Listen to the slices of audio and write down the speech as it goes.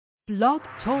Blog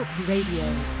Talk Radio.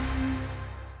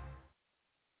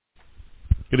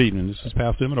 Good evening. This is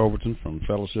Pastor Emmitt Overton from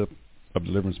Fellowship of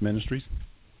Deliverance Ministries.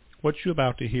 What you're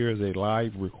about to hear is a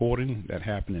live recording that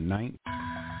happened in 9.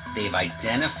 They've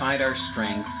identified our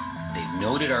strengths, they've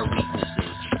noted our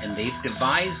weaknesses, and they've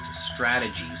devised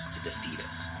strategies to defeat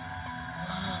us.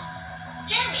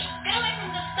 Jeremy, get away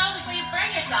from the stove before you burn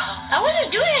yourself. I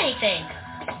wasn't doing anything.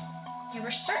 You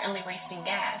were certainly wasting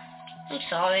gas. I'm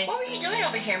sorry. What were you doing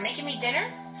over here, making me dinner?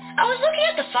 I was looking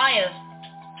at the fire.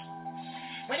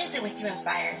 What is it with you and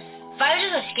fires? Fire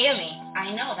doesn't scare me.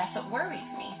 I know, that's what worries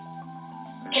me.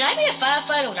 Can I be a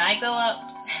firefighter when I grow up?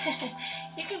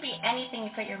 You can be anything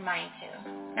you put your mind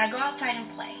to. Now go outside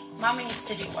and play. Mommy needs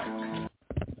to do work.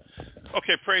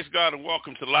 Okay, praise God and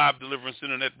welcome to Live Deliverance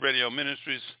Internet Radio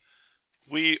Ministries.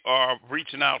 We are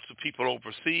reaching out to people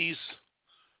overseas.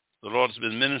 The Lord has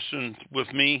been ministering with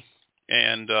me,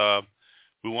 and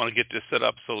we want to get this set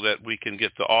up so that we can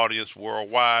get the audience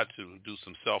worldwide to do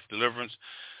some self-deliverance.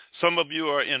 Some of you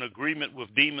are in agreement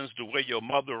with demons, the way your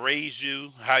mother raised you,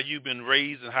 how you've been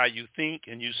raised and how you think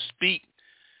and you speak,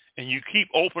 and you keep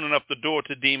opening up the door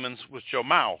to demons with your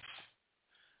mouth.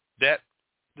 That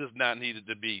does not need it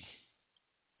to be.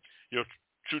 Your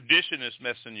tradition is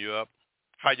messing you up,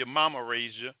 how your mama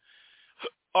raised you.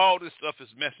 All this stuff is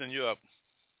messing you up.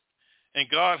 And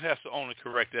God has to only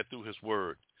correct that through his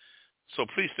word. So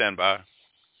please stand by.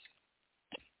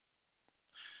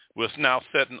 We're now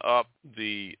setting up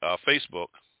the Facebook.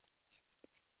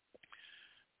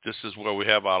 This is where we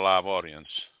have our live audience.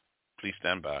 Please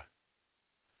stand by.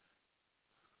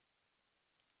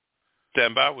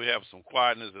 Stand by. We have some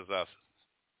quietness as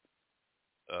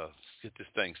I get this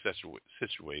thing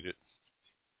situated.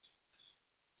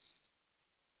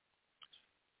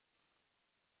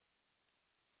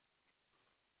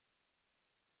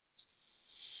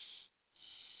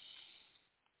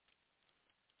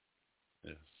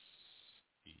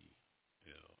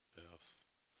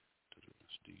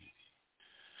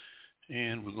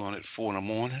 And we're going at 4 in the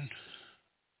morning.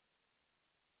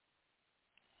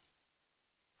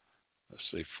 Let's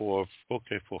say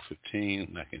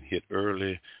 4:15. I can hit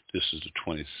early. This is the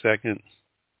 22nd.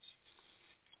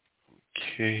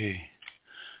 Okay.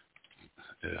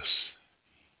 Yes.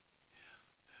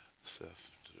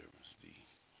 Self-deliverance.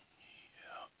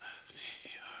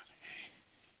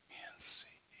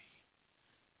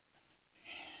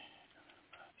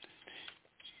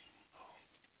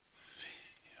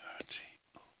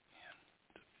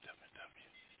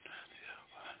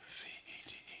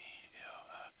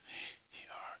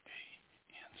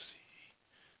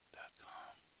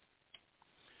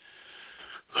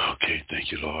 Okay,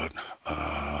 thank you, Lord.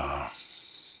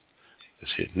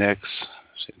 Let's hit next.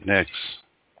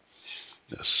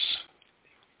 Let's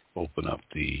open up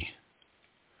the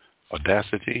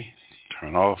Audacity.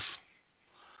 Turn off.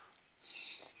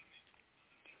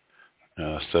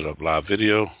 Set up live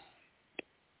video.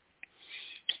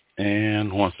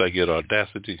 And once I get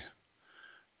Audacity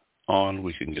on,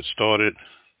 we can get started.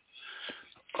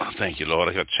 Thank you, Lord.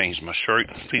 I got to change my shirt.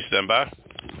 Please stand by.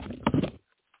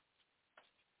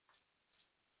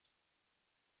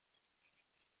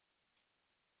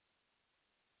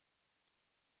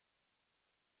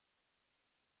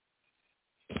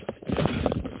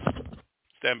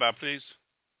 Stand by, please.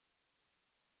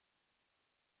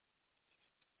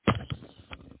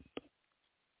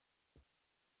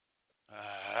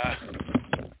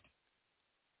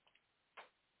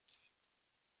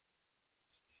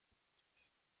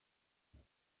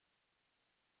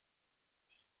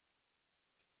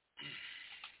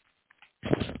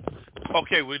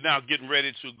 Okay, we're now getting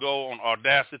ready to go on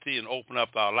Audacity and open up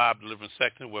our live deliverance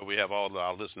section where we have all of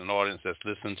our listening audience that's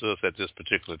listening to us at this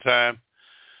particular time.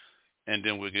 And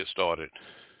then we'll get started.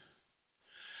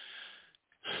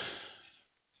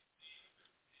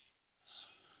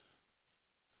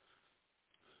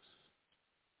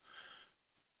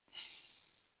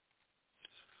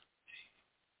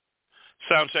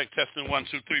 Sound check, testing 1,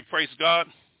 2, 3. Praise God.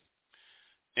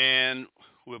 And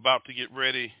we're about to get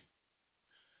ready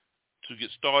to get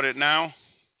started now.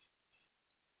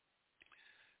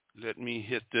 Let me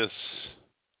hit this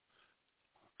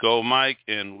go mic,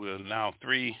 and we're now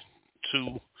 3,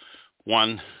 2,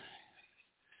 1.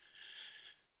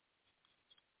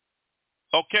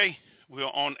 Okay, we're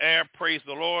on air. Praise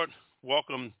the Lord.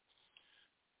 Welcome.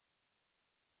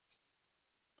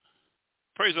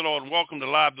 Praise the Lord and welcome to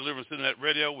Live Deliverance Internet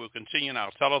Radio. We're continuing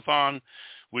our telethon.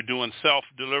 We're doing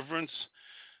self-deliverance.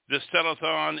 This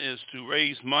telethon is to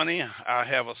raise money. I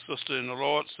have a sister in the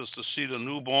Lord, Sister Sheila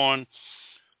Newborn,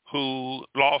 who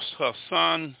lost her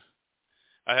son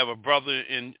I have a brother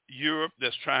in Europe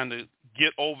that's trying to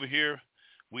get over here.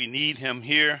 We need him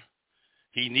here.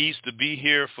 He needs to be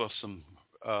here for some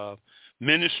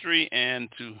ministry and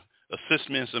to assist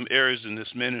me in some areas in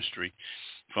this ministry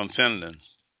from Finland.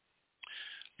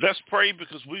 Let's pray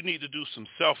because we need to do some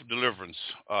self-deliverance.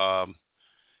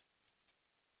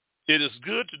 It is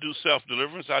good to do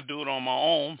self-deliverance. I do it on my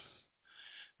own.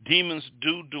 Demons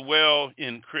do dwell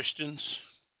in Christians.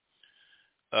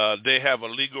 They have a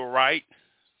legal right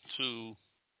to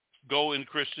go in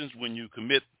Christians when you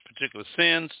commit particular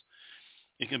sins.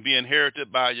 It can be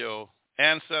inherited by your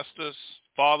ancestors.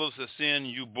 Fathers of sin,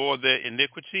 you bore their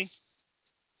iniquity.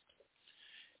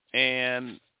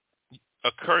 And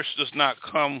a curse does not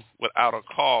come without a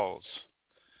cause.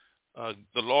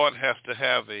 The Lord has to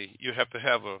have you have to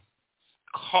have a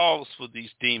cause for these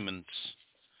demons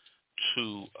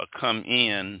to come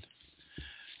in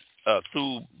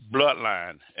through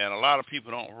bloodline. And a lot of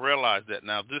people don't realize that.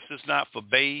 Now, this is not for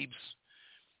babes.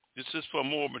 This is for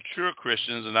more mature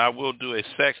Christians, and I will do a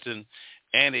section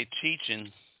and a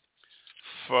teaching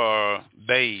for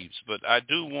babes. But I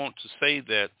do want to say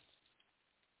that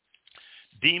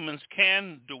demons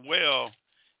can dwell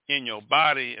in your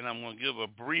body, and I'm going to give a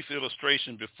brief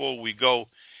illustration before we go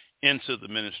into the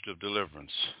ministry of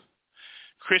deliverance.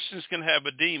 Christians can have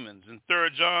a demons. In 3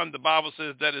 John, the Bible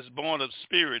says that is born of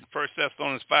spirit. 1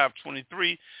 Thessalonians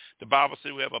 5:23, the Bible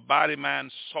says we have a body,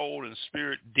 mind, soul, and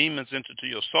spirit. Demons enter to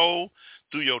your soul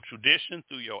through your tradition,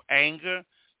 through your anger,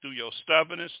 through your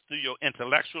stubbornness, through your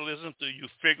intellectualism, through you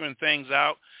figuring things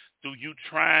out, through you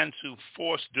trying to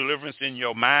force deliverance in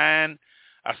your mind.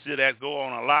 I see that go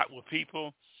on a lot with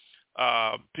people.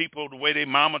 People, the way their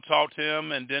mama taught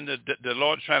them, and then the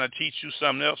Lord trying to teach you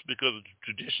something else because of the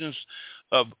traditions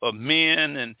of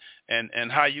men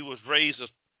and how you was raised is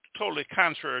totally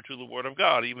contrary to the Word of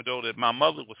God. Even though that my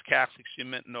mother was Catholic, she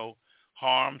meant no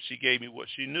harm. She gave me what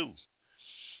she knew.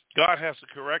 God has to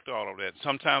correct all of that.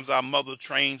 Sometimes our mother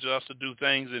trains us to do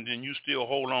things, and then you still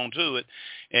hold on to it,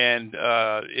 and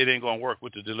it ain't going to work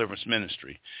with the deliverance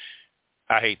ministry.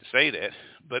 I hate to say that,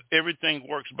 but everything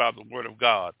works by the Word of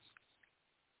God.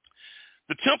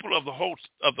 The temple of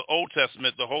the Old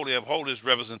Testament, the Holy of Holies,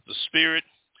 represents the spirit.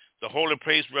 The holy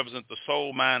place represents the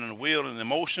soul, mind, and will and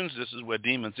emotions. This is where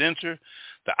demons enter.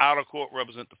 The outer court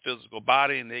represents the physical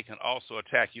body, and they can also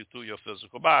attack you through your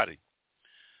physical body.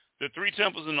 The 3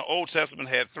 temples in the Old Testament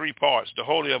had 3 parts. The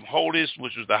Holy of Holies,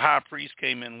 which was the high priest,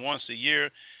 came in once a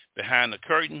year behind the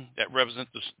curtain. That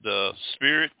represents the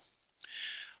spirit.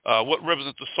 What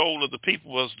represents the soul of the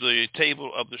people was the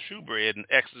table of the shewbread in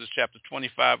Exodus chapter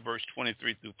 25, verse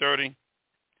 23 through 30.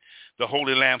 The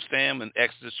holy lampstand in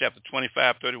Exodus chapter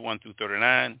 25, 31 through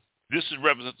 39. This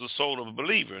represents the soul of a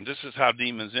believer, and this is how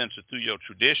demons enter through your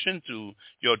tradition, through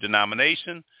your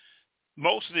denomination.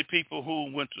 Most of the people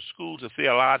who went to school to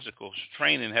theological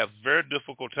training have a very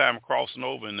difficult time crossing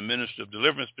over in the ministry of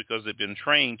deliverance because they've been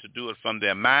trained to do it from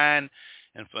their mind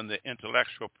and from the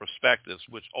intellectual perspectives,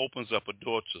 which opens up a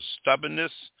door to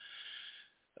stubbornness,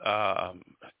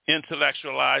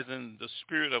 intellectualizing the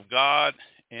Spirit of God,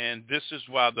 and this is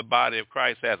why the body of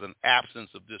Christ has an absence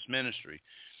of this ministry.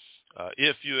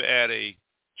 If you're at a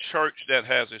church that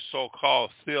has a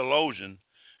so-called theologian,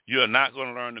 you're not going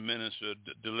to learn the ministry of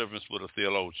deliverance with a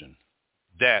theologian.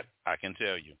 That I can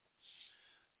tell you.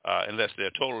 Unless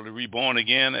they're totally reborn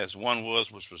again, as one was,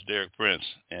 which was Derek Prince,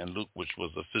 and Luke, which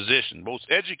was a physician. Most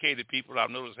educated people, I've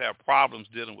noticed, have problems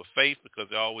dealing with faith because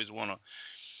they always want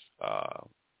to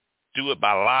do it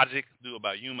by logic, do it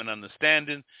by human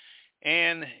understanding.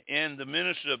 And in the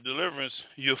ministry of deliverance,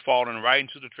 you're falling right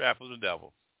into the trap of the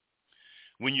devil.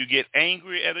 When you get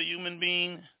angry at a human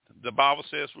being, the Bible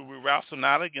says we wrestle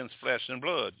not against flesh and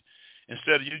blood.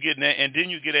 Instead of you getting that, and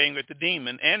then you get angry at the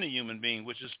demon and the human being,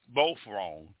 which is both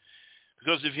wrong.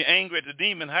 Because if you're angry at the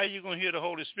demon, how are you going to hear the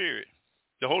Holy Spirit?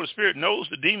 The Holy Spirit knows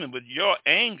the demon, but your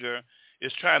anger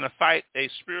is trying to fight a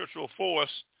spiritual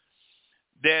force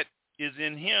that is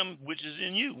in him, which is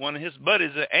in you. One of his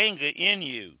buddies of anger in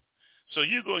you. So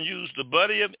you're going to use the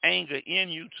buddy of anger in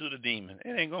you to the demon.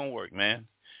 It ain't going to work, man.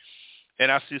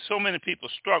 And I see so many people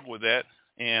struggle with that,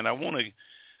 and I want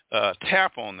to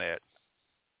tap on that.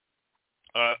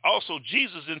 Also,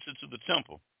 Jesus entered to the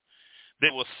temple.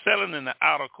 They were selling in the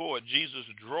outer court. Jesus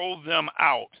drove them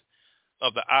out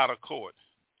of the outer court.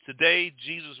 Today,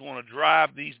 Jesus wants to drive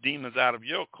these demons out of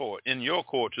your court, in your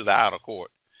court, to the outer court.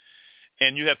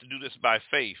 And you have to do this by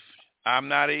faith. I'm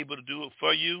not able to do it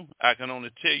for you. I can only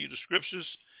tell you the scriptures,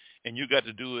 and you got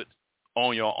to do it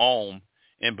on your own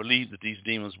and believe that these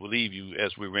demons will leave you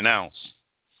as we renounce.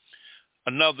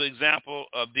 Another example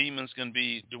of demons can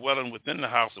be dwelling within the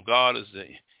house of God is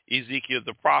Ezekiel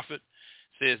the prophet.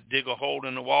 says, dig a hole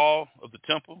in the wall of the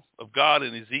temple of God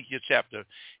in Ezekiel chapter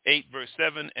 8, verse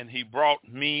 7. And he brought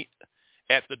me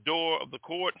at the door of the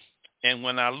court. And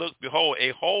when I looked, behold,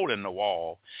 a hole in the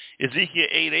wall. Ezekiel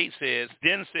 8:8 says,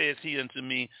 then says he unto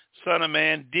me, Son of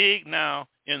man, dig now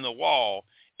in the wall.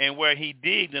 And where he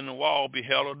digged in the wall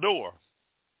beheld a door.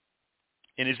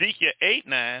 In Ezekiel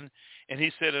 8:9, and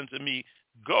he said unto me,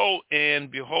 go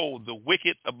and behold the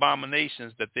wicked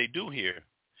abominations that they do here.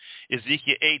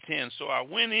 Ezekiel 8:10, so I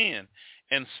went in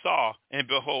and saw, and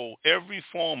behold, every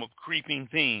form of creeping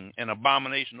thing and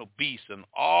abomination of beasts and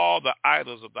all the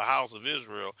idols of the house of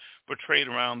Israel portrayed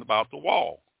around about the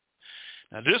wall.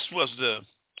 Now, this was the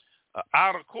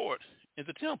outer court in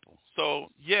the temple. So,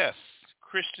 yes,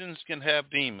 Christians can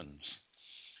have demons.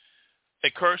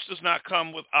 A curse does not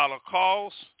come without a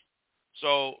cause.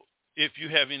 So, if you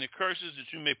have any curses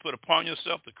that you may put upon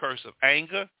yourself, the curse of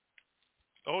anger,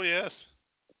 oh, yes.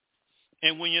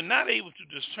 And when you're not able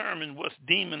to determine what's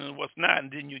demon and what's not,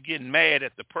 and then you're getting mad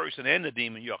at the person and the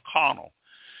demon, you're carnal.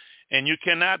 And you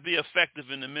cannot be effective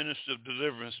in the ministry of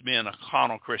deliverance being a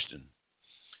carnal Christian.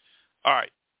 All right.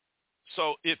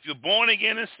 So if you're born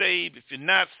again and saved, if you're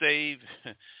not saved,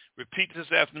 repeat this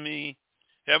after me.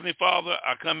 Heavenly Father,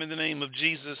 I come in the name of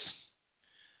Jesus.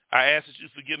 I ask that you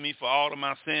forgive me for all of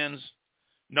my sins,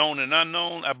 known and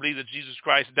unknown. I believe that Jesus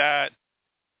Christ died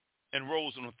and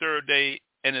rose on the third day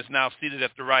and is now seated at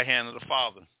the right hand of the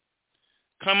Father.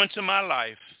 Come into my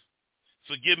life.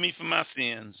 Forgive me for my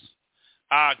sins.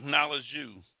 I acknowledge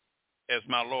you as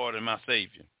my Lord and my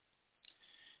Savior.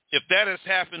 If that has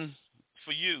happened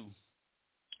for you,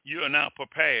 you are now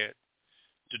prepared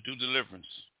to do deliverance.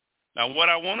 Now, what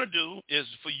I want to do is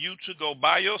for you to go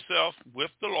by yourself with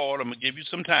the Lord. I'm going to give you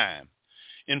some time.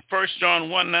 In 1 John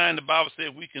 1:9, the Bible says,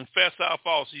 we confess our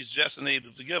faults. He's just and able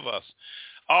to forgive us.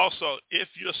 Also, if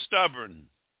you're stubborn,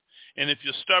 and if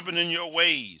you're stubborn in your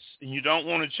ways, and you don't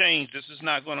want to change, this is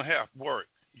not going to work.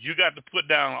 You got to put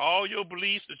down all your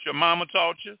beliefs that your mama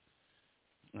taught you.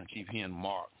 I keep hearing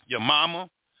Mark. Your mama,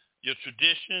 your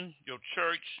tradition, your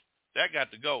church, that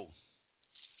got to go.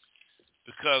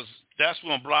 Because that's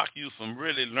going to block you from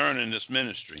really learning this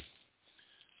ministry.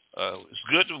 It's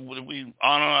good that we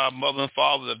honor our mother and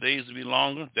father, the days to be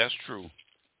longer. That's true.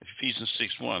 Ephesians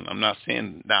 6:1. I'm not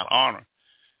saying not honor.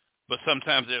 But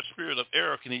sometimes their spirit of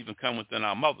error can even come within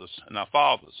our mothers and our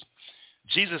fathers.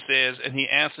 Jesus says, and he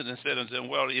answered and said unto them,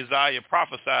 well, Isaiah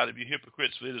prophesied of you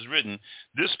hypocrites, for it is written,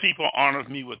 this people honors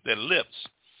me with their lips,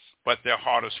 but their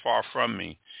heart is far from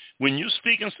me. When you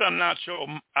speaking something out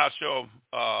your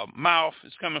mouth,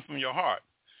 it's coming from your heart.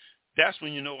 That's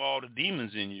when you know all the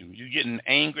demons in you. You're getting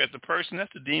angry at the person.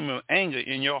 That's the demon of anger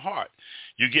in your heart.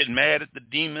 You get mad at the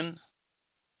demon.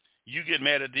 You get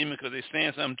mad at the demon because they're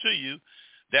saying something to you.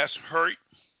 That's hurt,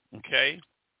 okay?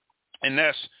 And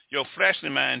that's your fleshly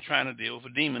mind trying to deal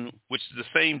with a demon, which is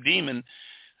the same demon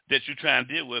that you're trying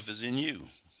to deal with is in you.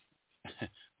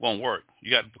 Won't work.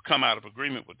 You got to come out of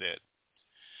agreement with that.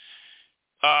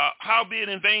 Howbeit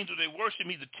in vain do they worship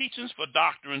me, the teachings for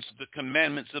doctrines, the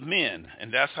commandments of men.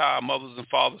 And that's how our mothers and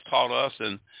fathers taught us,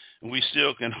 and we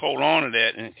still can hold on to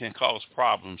that, and it can cause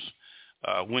problems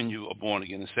when you are born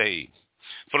again and saved.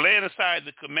 For laying aside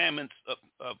the commandments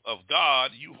of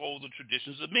God, you hold the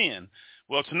traditions of men.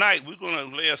 Well, tonight we're going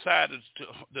to lay aside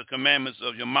the commandments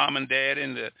of your mom and dad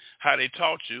and how they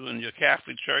taught you in your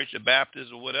Catholic church, your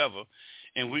Baptist, or whatever,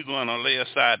 and we're going to lay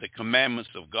aside the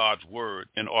commandments of God's word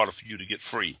in order for you to get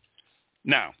free.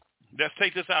 Now, let's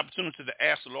take this opportunity to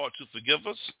ask the Lord to forgive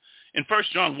us. In 1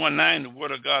 John 1:9, the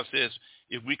word of God says,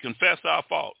 if we confess our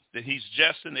fault, that he's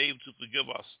just and able to forgive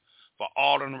us for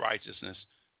all unrighteousness.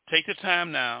 Take the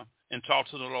time now and talk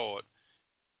to the Lord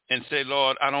and say,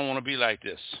 Lord, I don't want to be like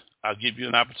this. I'll give you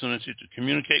an opportunity to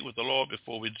communicate with the Lord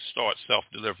before we start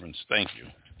self-deliverance. Thank you.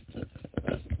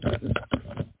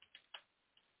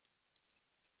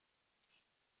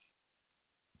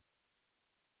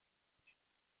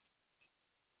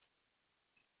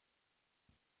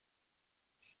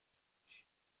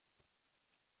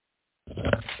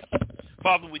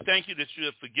 Father, we thank you that you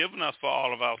have forgiven us for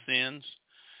all of our sins.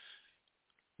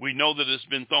 We know that it's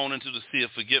been thrown into the sea of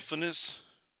forgetfulness.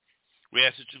 We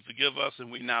ask that you forgive us,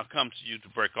 and we now come to you to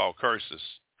break all curses.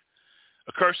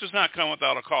 A curse does not come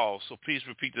without a cause, so please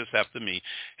repeat this after me.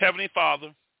 Heavenly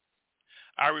Father,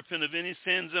 I repent of any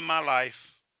sins in my life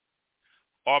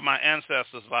or my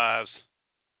ancestors' lives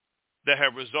that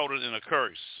have resulted in a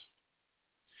curse.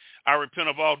 I repent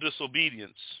of all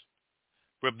disobedience,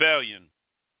 rebellion,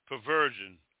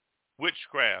 perversion,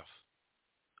 witchcraft,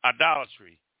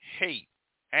 idolatry, hate,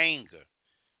 anger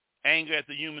at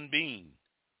the human being,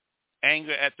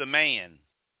 anger at the man,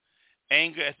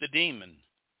 anger at the demon,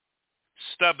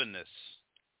 stubbornness,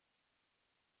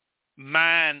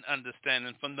 mind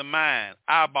understanding from the mind,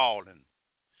 eyeballing,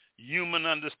 human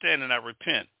understanding. I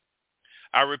repent.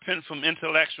 I repent from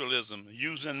intellectualism,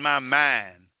 using my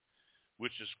mind,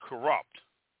 which is corrupt.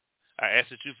 I ask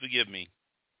that you forgive me.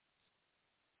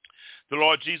 The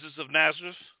Lord Jesus of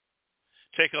Nazareth,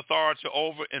 take authority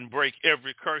over and break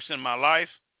every curse in my life.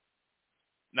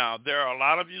 Now, there are a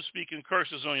lot of you speaking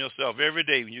curses on yourself every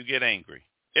day when you get angry.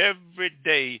 Every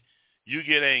day you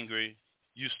get angry,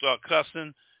 you start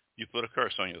cussing, you put a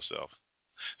curse on yourself.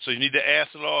 So you need to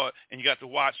ask the Lord, and you got to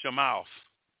watch your mouth.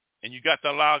 And you got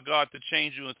to allow God to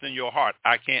change you within your heart.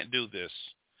 I can't do this.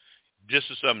 This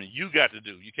is something you got to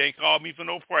do. You can't call me for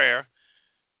no prayer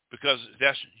because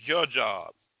that's your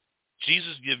job.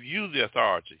 Jesus gives you the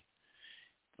authority.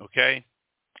 Okay?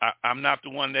 I'm not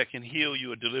the one that can heal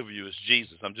you or deliver you. It's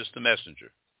Jesus. I'm just a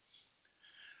messenger.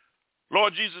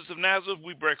 Lord Jesus of Nazareth,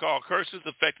 we break all curses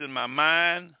affecting my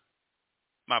mind,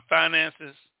 my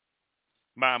finances,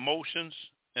 my emotions,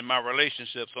 and my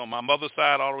relationships on my mother's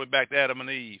side all the way back to Adam and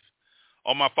Eve,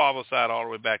 on my father's side all the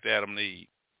way back to Adam and Eve.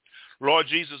 Lord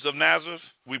Jesus of Nazareth,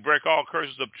 we break all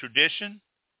curses of tradition.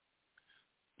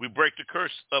 We break the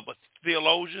curse of a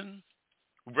theologian.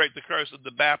 We break the curse of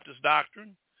the Baptist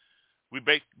doctrine. We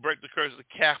break the curse of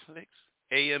the Catholics,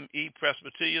 AME,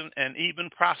 Presbyterian, and even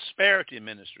prosperity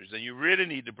ministries. And you really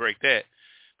need to break that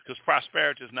because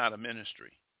prosperity is not a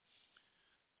ministry.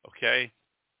 Okay?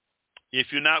 If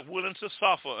you're not willing to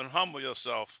suffer and humble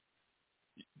yourself,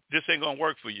 this ain't going to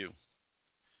work for you.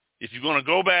 If you're going to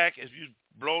go back, if you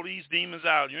blow these demons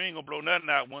out, you ain't going to blow nothing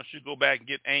out once you go back and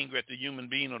get angry at the human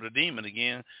being or the demon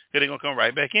again. They're going to come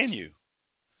right back in you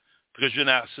because you're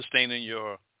not sustaining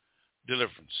your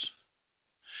deliverance.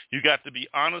 You got to be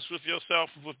honest with yourself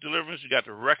with deliverance. You got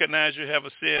to recognize you have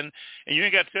a sin, and you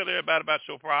ain't got to tell everybody about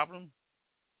your problem.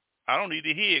 I don't need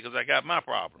to hear it because I got my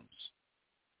problems.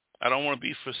 I don't want to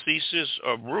be facetious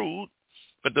or rude,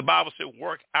 but the Bible said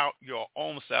work out your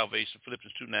own salvation,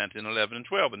 Philippians 2, 9, 10, 11, and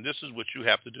 12, and this is what you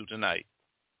have to do tonight.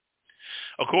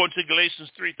 According to Galatians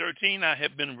 3:13, I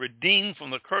have been redeemed from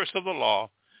the curse of the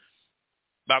law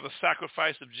by the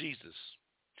sacrifice of Jesus.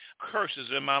 Curses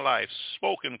in my life,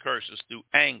 spoken curses through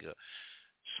anger,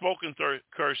 spoken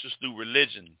curses through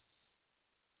religion.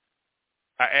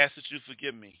 I ask that you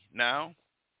forgive me. Now,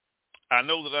 I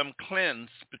know that I'm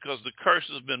cleansed because the curse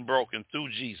has been broken through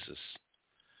Jesus.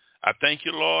 I thank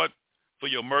you, Lord, for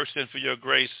your mercy and for your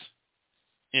grace.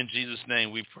 In Jesus'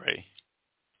 name we pray.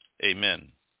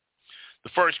 Amen. The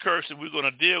first curse that we're going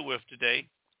to deal with today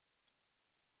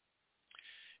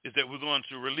is that we're going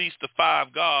to release the fire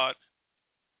of God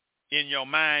in your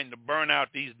mind to burn out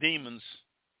these demons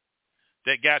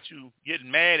that got you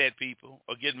getting mad at people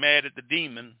or getting mad at the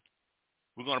demon.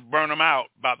 We're going to burn them out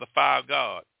by the fire of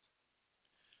God.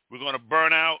 We're going to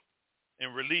burn out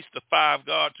and release the fire of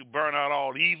God to burn out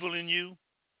all evil in you,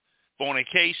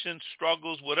 fornication,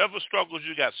 struggles, whatever struggles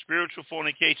you got, spiritual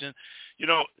fornication. You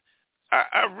know,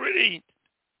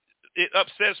 it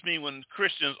upsets me when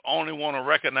Christians only want to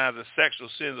recognize that sexual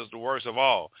sins as the worst of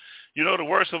all. You know, the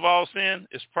worst of all sin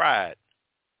is pride.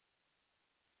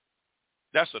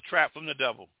 That's a trap from the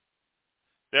devil.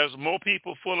 There's more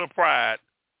people full of pride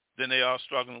than they are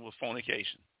struggling with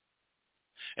fornication.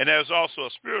 And there's also a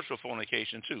spiritual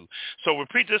fornication too. So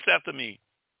repeat this after me.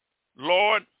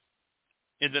 Lord,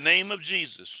 in the name of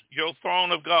Jesus, your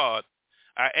throne of God,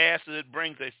 I ask that it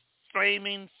brings a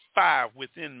flaming fire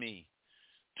within me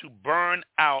to burn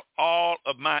out all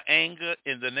of my anger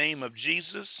in the name of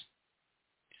Jesus.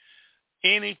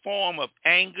 Any form of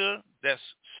anger that's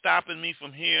stopping me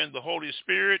from hearing the Holy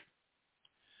Spirit,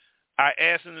 I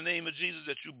ask in the name of Jesus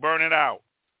that you burn it out.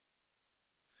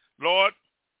 Lord,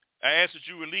 I ask that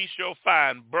you release your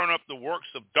fire and burn up the works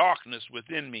of darkness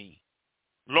within me.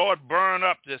 Lord, burn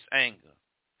up this anger.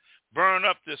 Burn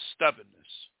up this stubbornness.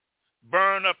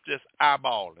 Burn up this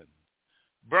eyeballing.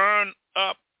 Burn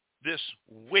up this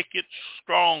wicked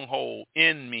stronghold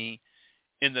in me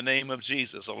in the name of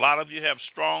Jesus. A lot of you have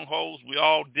strongholds. We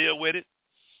all deal with it.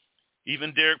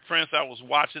 Even Derek Prince, I was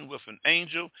watching with an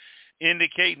angel,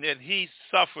 indicating that he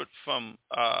suffered from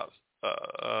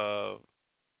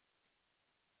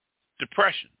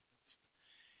depression.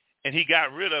 And he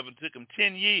got rid of it. It took him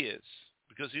 10 years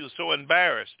because he was so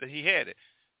embarrassed that he had it.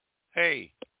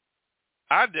 Hey,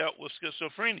 I dealt with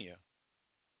schizophrenia.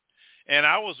 And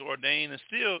I was ordained and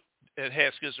still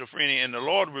had schizophrenia, and the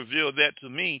Lord revealed that to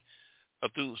me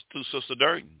through Sister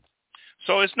Durden.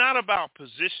 So it's not about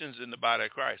positions in the body of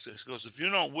Christ. It's because if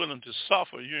you're not willing to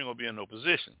suffer, you ain't going to be in no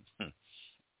position.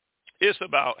 It's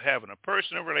about having a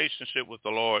personal relationship with the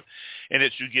Lord and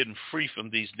that you're getting free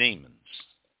from these demons.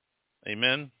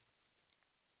 Amen.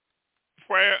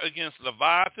 prayer against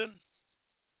Leviathan.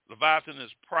 Leviathan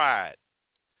is pride.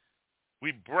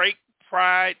 We break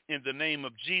pride in the name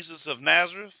of Jesus of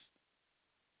Nazareth.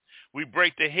 We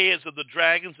break the heads of the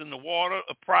dragons in the water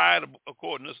of pride,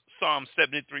 according to Psalm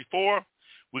 73:4.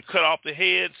 We cut off the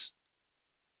heads.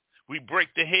 We break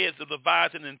the heads of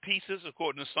Leviathan in pieces,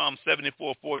 according to Psalm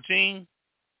 74:14.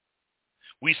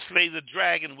 We slay the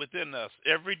dragon within us.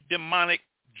 Every demonic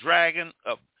dragon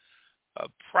of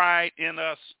pride in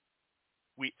us,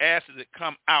 we ask that it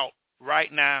come out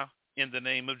right now in the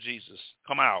name of Jesus.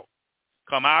 Come out.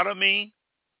 Come out of me.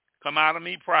 Come out of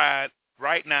me, pride.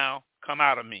 Right now, come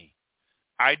out of me.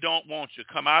 I don't want you.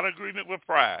 Come out of agreement with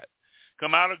pride.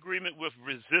 Come out of agreement with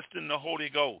resisting the Holy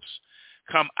Ghost.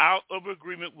 Come out of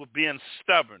agreement with being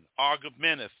stubborn,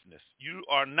 argumentiveness. You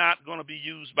are not going to be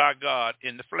used by God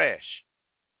in the flesh.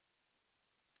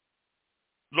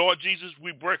 Lord Jesus,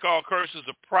 we break all curses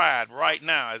of pride right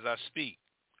now as I speak.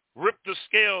 Rip the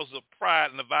scales of pride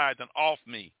and Leviathan off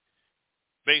me,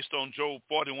 based on Job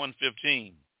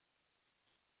 41:15.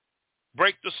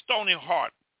 Break the stony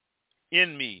heart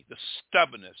in me, the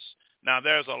stubbornness. Now,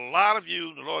 there's a lot of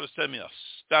you, the Lord is telling me, are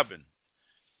stubborn.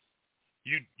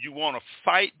 You want to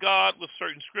fight God with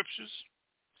certain scriptures.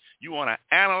 You want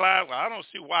to analyze, well, I don't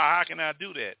see why, how can I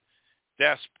do that?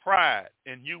 That's pride,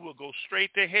 and you will go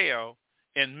straight to hell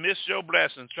and miss your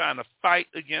blessing trying to fight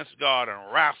against God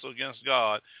and wrestle against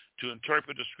God to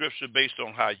interpret the scripture based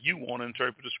on how you want to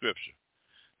interpret the scripture.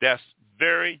 That's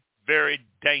very, very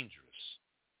dangerous.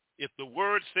 If the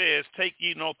word says, take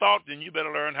ye no thought, then you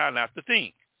better learn how not to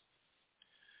think.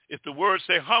 If the word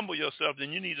say, humble yourself,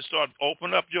 then you need to start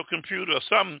open up your computer or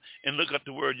something and look up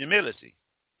the word humility.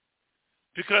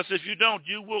 Because if you don't,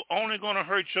 you will only going to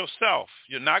hurt yourself.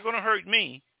 You're not going to hurt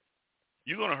me.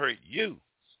 You're going to hurt you.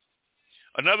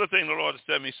 Another thing the Lord has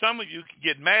said to me, some of you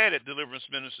get mad at deliverance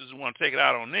ministers and want to take it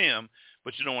out on them,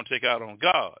 but you don't want to take it out on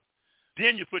God.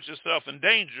 Then you put yourself in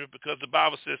danger because the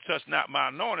Bible says, touch not my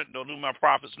anointed, nor do my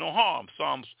prophets no harm.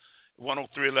 Psalms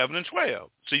 103:11 and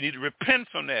 12. So you need to repent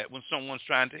from that when someone's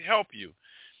trying to help you.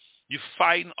 You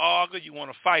fight and argue. You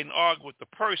want to fight and argue with the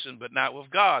person, but not with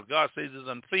God. God says he's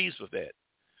unpleased with that.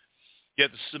 You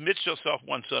have to submit yourself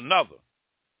one to another.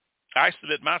 I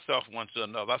submit myself one to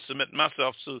another. I submit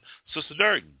myself to Sister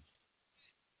Durden.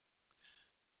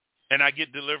 And I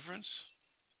get deliverance.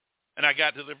 And I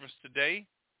got deliverance today.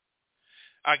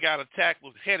 I got attacked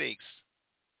with headaches.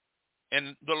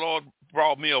 And the Lord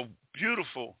brought me a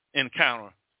beautiful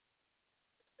encounter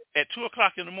at 2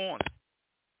 o'clock in the morning.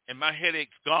 And my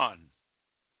headache's gone.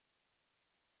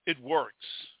 It works.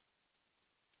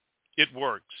 It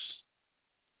works.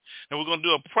 And we're going to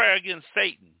do a prayer against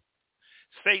Satan.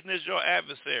 Satan is your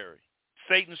adversary.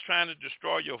 Satan's trying to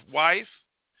destroy your wife.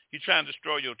 He's trying to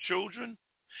destroy your children.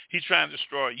 He's trying to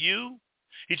destroy you.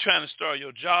 He's trying to destroy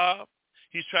your job.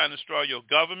 He's trying to destroy your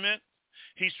government.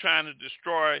 He's trying to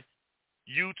destroy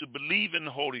you to believe in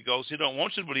the Holy Ghost. He don't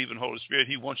want you to believe in the Holy Spirit.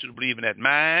 He wants you to believe in that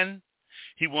mind.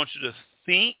 He wants you to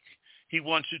think. He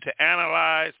wants you to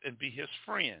analyze and be his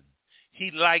friend.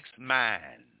 He likes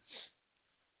minds.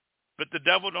 But the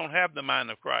devil don't have the mind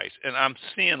of Christ. And I'm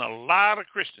seeing a lot of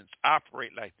Christians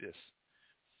operate like this.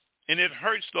 And it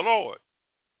hurts the Lord.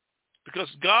 Because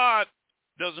God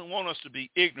doesn't want us to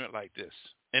be ignorant like this.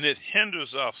 And it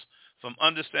hinders us from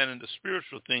understanding the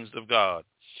spiritual things of God.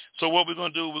 So what we're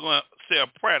going to do, we're going to say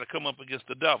a prayer to come up against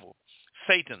the devil.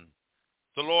 Satan,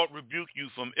 the Lord rebuke you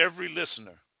from every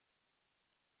listener.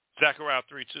 Zechariah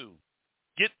 3:2.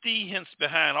 Get thee hence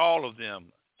behind all of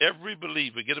them. Every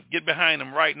believer, get behind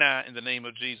them right now in the name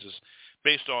of Jesus,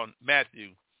 based on Matthew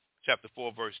chapter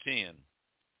 4, verse 10.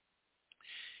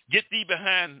 Get thee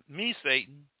behind me,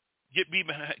 Satan. Get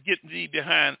thee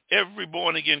behind every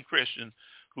born-again Christian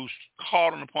who's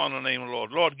calling upon the name of the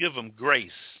Lord. Lord, give them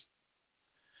grace.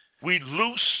 We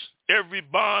loose every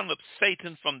bond of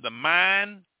Satan from the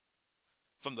mind,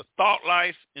 from the thought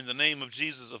life, in the name of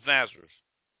Jesus of Nazareth.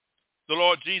 The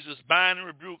Lord Jesus bind and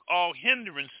rebuke all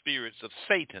hindering spirits of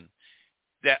Satan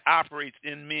that operates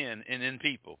in men and in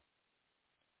people.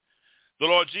 The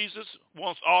Lord Jesus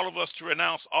wants all of us to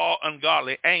renounce all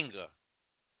ungodly anger,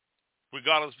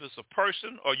 regardless if it's a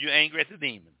person or you're angry at the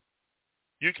demon.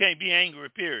 You can't be angry,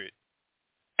 period.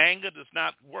 Anger does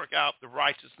not work out the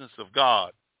righteousness of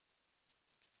God.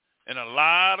 And a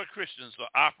lot of Christians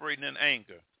are operating in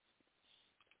anger.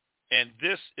 And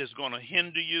this is going to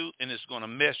hinder you, and it's going to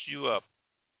mess you up.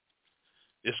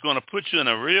 It's going to put you in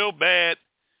a real bad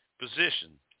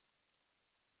position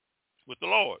with the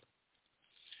Lord.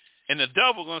 And the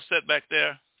devil going to sit back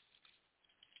there,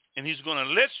 and he's going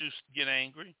to let you get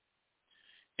angry,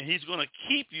 and he's going to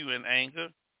keep you in anger.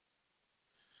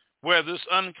 where this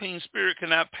unclean spirit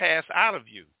cannot pass out of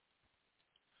you.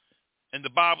 And the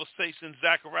Bible states in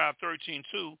Zechariah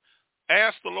 13:2,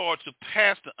 ask the Lord to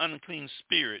pass the unclean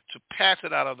spirit, to pass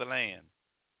it out of the land.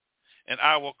 And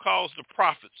I will cause the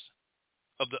prophets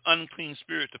of the unclean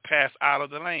spirit to pass out of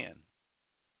the land.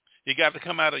 It got to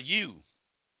come out of you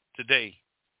today.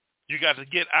 You got to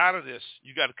get out of this.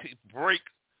 You got to break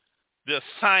the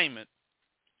assignment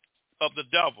of the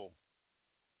devil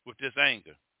with this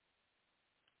anger.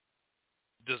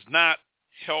 It does not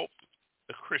help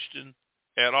a Christian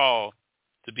at all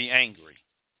to be angry.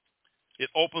 It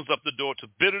opens up the door to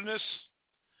bitterness,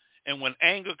 and when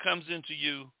anger comes into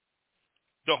you,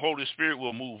 the Holy Spirit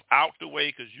will move out the way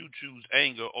because you choose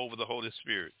anger over the Holy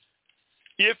Spirit.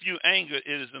 If you anger,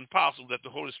 it is impossible that the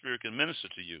Holy Spirit can minister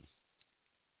to you.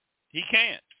 He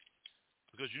can't,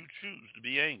 because you choose to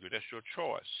be angry. That's your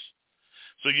choice.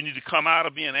 So you need to come out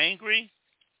of being angry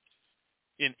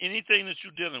in anything that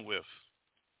you're dealing with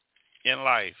in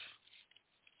life.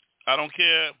 I don't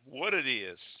care what it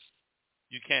is.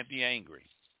 You can't be angry.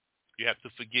 You have to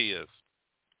forgive.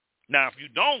 Now, if you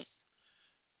don't,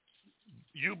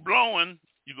 you blowing,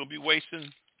 you're going to be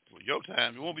wasting your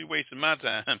time. You won't be wasting my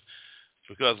time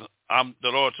because the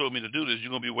Lord told me to do this. You're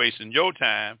going to be wasting your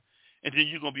time, and then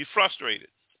you're going to be frustrated.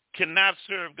 Cannot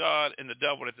serve God and the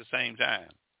devil at the same time.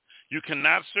 You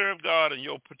cannot serve God in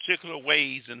your particular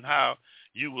ways and how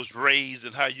you was raised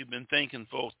and how you've been thinking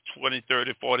for 20,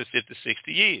 30, 40, 50,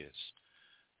 60 years.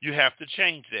 You have to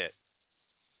change that.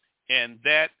 And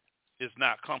that is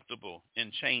not comfortable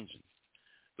in changing.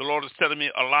 The Lord is telling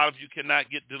me a lot of you cannot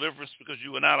get deliverance because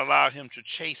you will not allow him to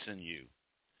chasten you.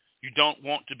 You don't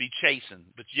want to be chastened,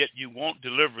 but yet you want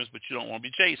deliverance, but you don't want to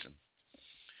be chastened.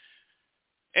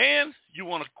 And you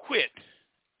want to quit,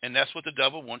 and that's what the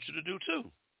devil wants you to do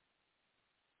too.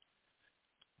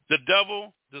 The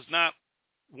devil does not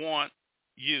want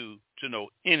you to know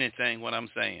anything what I'm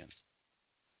saying.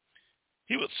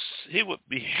 He would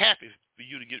be happy for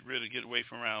you to get away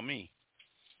from around me,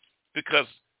 because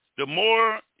the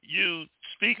more you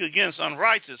speak against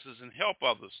unrighteousness and help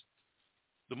others,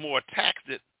 the more attacks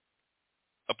that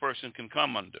a person can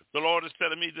come under. The Lord is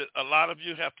telling me that a lot of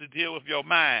you have to deal with your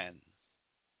mind.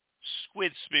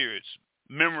 Squid spirits,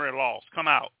 memory loss, come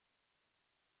out.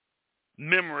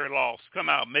 Memory loss, come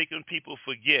out, making people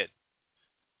forget.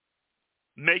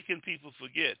 Making people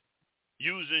forget.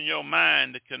 Using your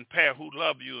mind to compare who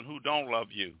love you and who don't love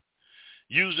you.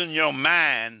 Using your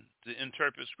mind to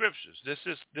interpret scriptures. This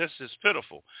is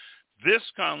pitiful. This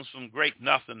comes from great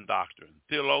nothing doctrine,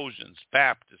 theologians,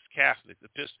 Baptists, Catholics,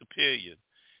 Episcopalian,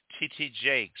 T.T.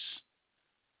 Jakes,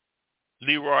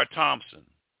 Leroy Thompson,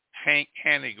 Hank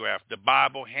Handigraff, the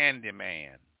Bible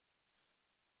handyman.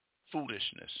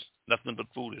 Foolishness, nothing but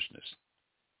foolishness.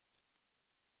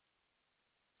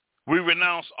 We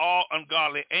renounce all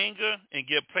ungodly anger and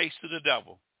give place to the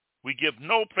devil. We give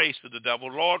no place to the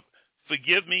devil. Lord,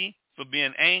 forgive me for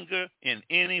being angry in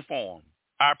any form.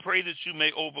 I pray that you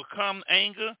may overcome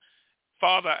anger.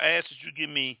 Father, I ask that you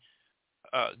give me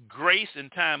grace in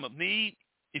time of need.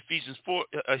 Hebrews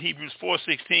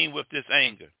 4:16 with this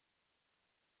anger.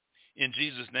 In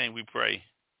Jesus' name we pray.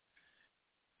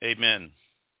 Amen.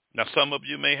 Now, some of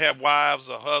you may have wives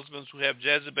or husbands who have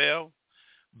Jezebel.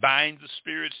 Bind the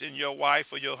spirits in your wife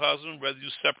or your husband, whether you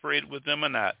separate with them or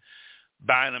not.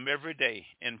 Bind them every day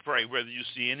and pray, whether you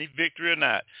see any victory or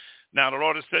not. Now, the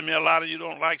Lord has said to me, a lot of you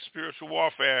don't like spiritual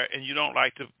warfare, and you don't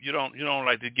like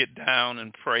to get down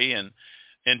and pray and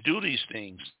do these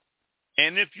things.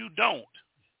 And if you don't,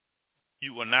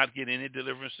 you will not get any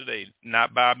deliverance today.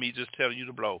 Not by me just telling you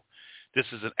to blow. This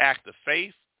is an act of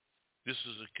faith. This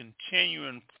is a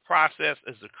continuing process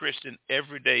as a Christian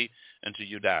every day until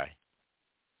you die.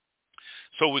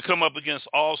 So we come up against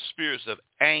all spirits of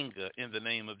anger in the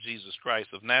name of Jesus Christ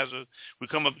of Nazareth. We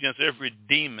come up against every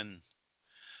demon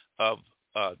of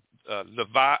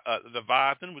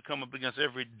Leviathan. We come up against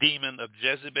every demon of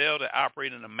Jezebel that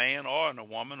operate in a man or in a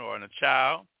woman or in a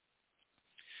child.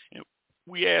 And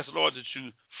we ask, Lord, that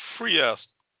you free us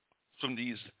from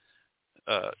these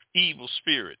evil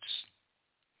spirits.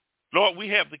 Lord, we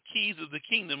have the keys of the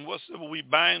kingdom. Whatsoever we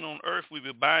bind on earth, we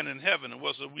will bind in heaven. And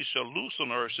whatsoever we shall loose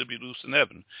on earth shall be loose in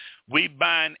heaven. We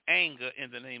bind anger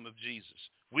in the name of Jesus.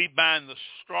 We bind the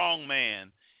strong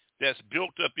man that's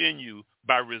built up in you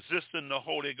by resisting the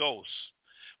Holy Ghost.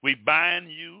 We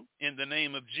bind you in the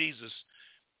name of Jesus.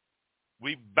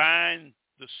 We bind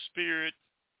the spirit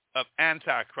of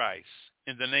Antichrist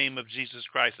in the name of Jesus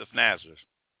Christ of Nazareth.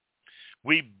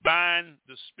 We bind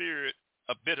the spirit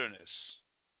of bitterness.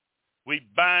 We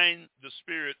bind the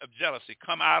spirit of jealousy.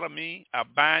 Come out of me. I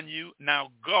bind you. Now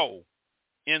go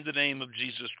in the name of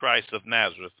Jesus Christ of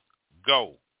Nazareth.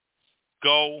 Go,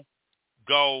 go,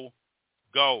 go,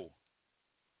 go.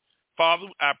 Father,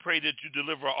 I pray that you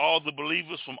deliver all the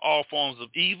believers from all forms of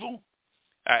evil.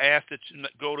 I ask that you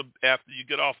go to, after you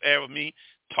get off air with me,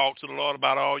 talk to the Lord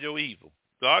about all your evil.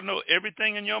 God knows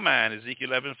everything in your mind, Ezekiel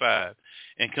 11:5,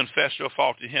 and confess your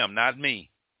fault to him, not me.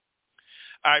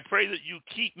 I pray that you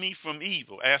keep me from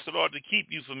evil. Ask the Lord to keep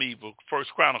you from evil, 1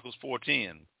 Chronicles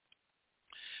 4:10.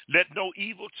 Let no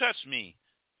evil touch me,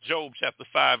 Job chapter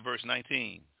 5, verse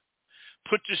 19.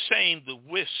 Put to shame the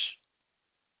wish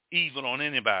evil on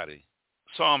anybody,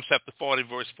 Psalm chapter 40,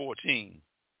 verse 14.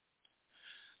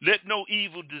 Let no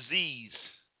evil disease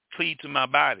cleave to my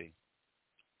body,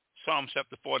 Psalm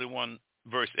chapter 41,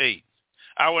 verse 8.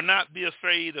 I will not be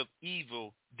afraid of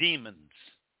evil demons,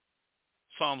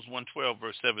 Psalms 112,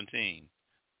 verse 17.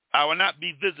 I will not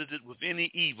be visited with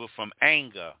any evil from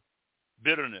anger,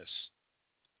 bitterness,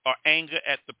 or anger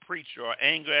at the preacher, or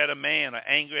anger at a man, or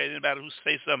anger at anybody who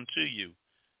says something to you.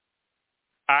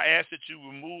 I ask that you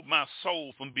remove my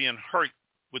soul from being hurt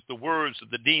with the words of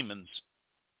the demons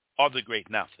or the great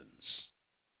nothings.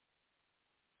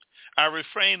 I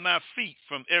refrain my feet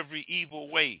from every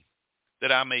evil way,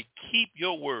 that I may keep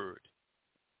your word,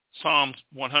 Psalms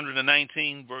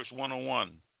 119, verse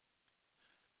 101.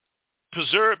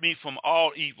 Preserve me from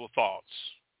all evil thoughts.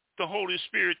 The Holy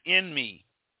Spirit in me,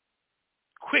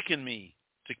 quicken me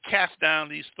to cast down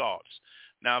these thoughts.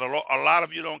 Now, a lot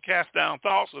of you don't cast down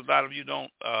thoughts. A lot of you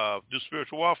don't do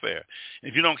spiritual warfare.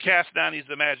 If you don't cast down these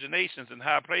imaginations in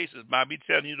high places, might be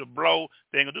telling you to blow,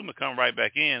 they ain't going to do, come right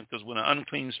back in, because when an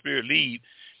unclean spirit leaves,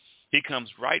 he comes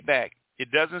right back.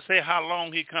 It doesn't say how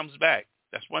long he comes back.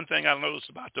 That's one thing I noticed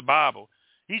about the Bible.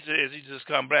 He says he just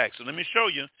come back. So let me show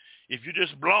you, if you're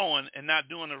just blowing and not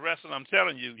doing the rest that I'm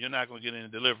telling you, you're not going to get any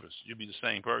deliverance. You'll be the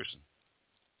same person.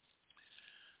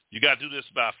 You got to do this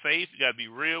by faith. You got to be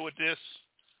real with this.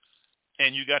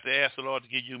 And you got to ask the Lord to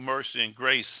give you mercy and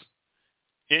grace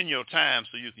in your time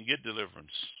so you can get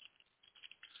deliverance.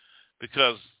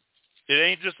 Because it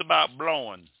ain't just about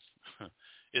blowing.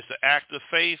 It's an act of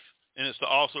faith, and it's to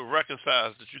also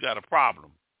recognize that you got a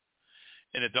problem.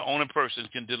 And that the only person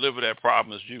can deliver that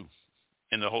problem is you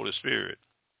and the Holy Spirit.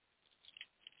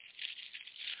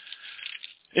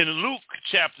 In Luke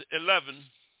chapter 11,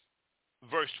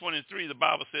 verse 23, the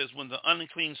Bible says, when the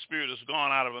unclean spirit is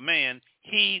gone out of a man,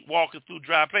 he walketh through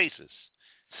dry places,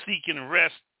 seeking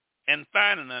rest and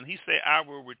finding none. He said, I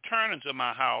will return into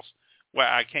my house where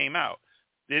I came out.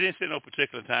 They didn't say no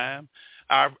particular time.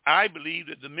 I believe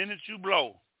that the minute you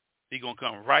blow, he's going to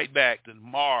come right back to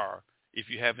mar if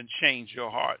you haven't changed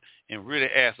your heart and really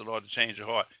ask the Lord to change your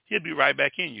heart. He'll be right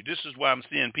back in you. This is why I'm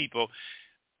seeing people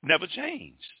never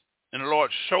change. And the Lord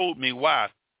showed me why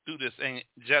through this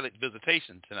angelic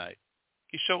visitation tonight.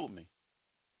 He showed me.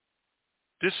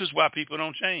 This is why people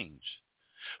don't change.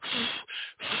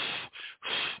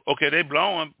 Okay, they're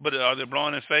blowing, but are they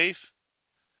blowing in faith?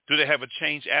 Do they have a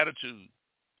changed attitude?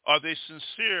 Are they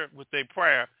sincere with their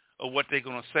prayer of what they're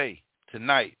going to say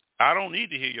tonight? I don't need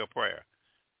to hear your prayer.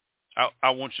 I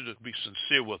want you to be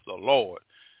sincere with the Lord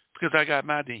because I got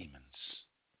my demons.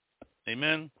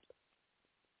 Amen?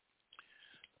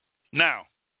 Now,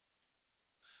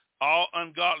 all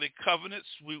ungodly covenants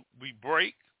we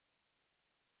break.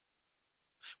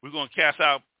 We're going to cast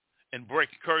out and break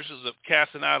curses of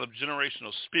casting out of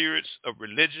generational spirits of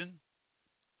religion.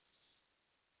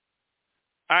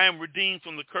 I am redeemed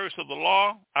from the curse of the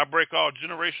law. I break all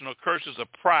generational curses of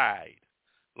pride,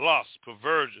 lust,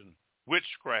 perversion,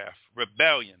 witchcraft,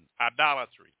 rebellion,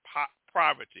 idolatry,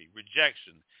 poverty,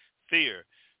 rejection, fear,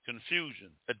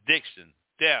 confusion, addiction,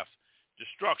 death,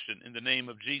 destruction in the name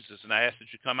of Jesus. And I ask that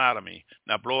you come out of me.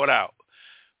 Now blow it out.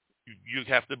 You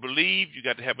have to believe. You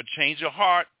got to have a change of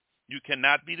heart. You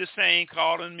cannot be the same,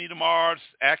 calling me tomorrow,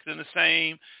 acting the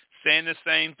same, saying the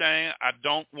same thing. I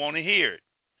don't want to hear it.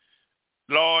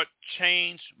 Lord,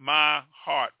 change my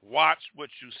heart. Watch what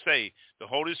you say. The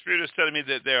Holy Spirit is telling me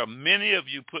that there are many of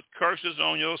you put curses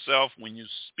on yourself when you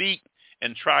speak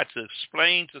and try to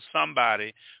explain to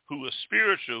somebody who is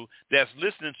spiritual that's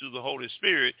listening to the Holy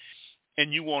Spirit,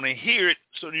 and you want to hear it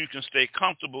so that you can stay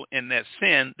comfortable in that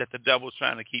sin that the devil is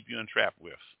trying to keep you entrapped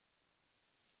with.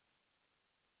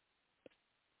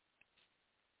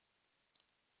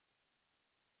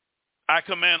 I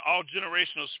command all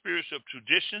generational spirits of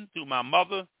tradition through my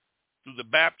mother, through the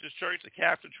Baptist church, the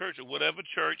Catholic church, or whatever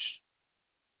church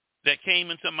that came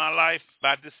into my life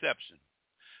by deception.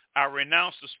 I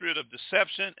renounce the spirit of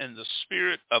deception and the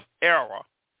spirit of error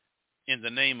in the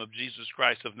name of Jesus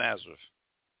Christ of Nazareth.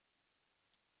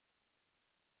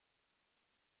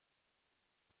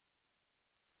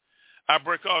 I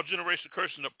break all generational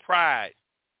curses of pride,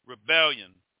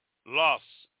 rebellion, lust,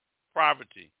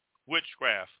 poverty,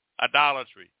 witchcraft,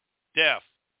 idolatry, death,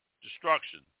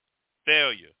 destruction,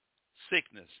 failure,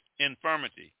 sickness,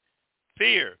 infirmity,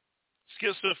 fear,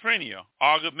 schizophrenia,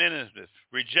 argumentative,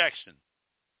 rejection.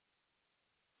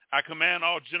 I command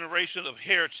all generations of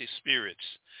heresy spirits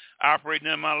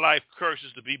operating in my life,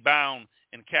 curses to be bound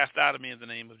and cast out of me in the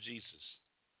name of Jesus.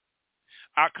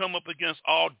 I come up against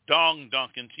all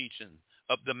dung-dunking teaching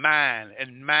of the mind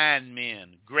and mind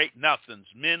men, great nothings,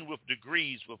 men with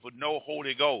degrees with no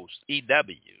Holy Ghost,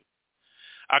 EW.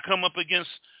 I come up against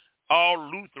all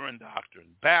Lutheran doctrine,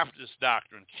 Baptist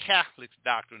doctrine, Catholic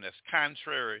doctrine that's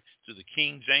contrary to the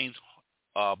King James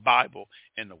Bible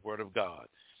and the Word of God.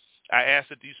 I ask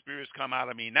that these spirits come out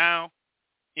of me now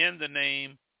in the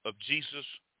name of Jesus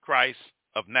Christ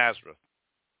of Nazareth.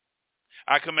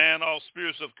 I command all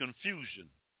spirits of confusion,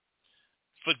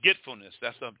 forgetfulness.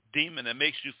 That's a demon that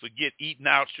makes you forget, eating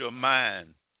out your mind.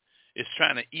 It's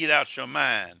trying to eat out your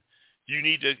mind. You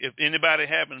need to, if anybody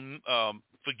having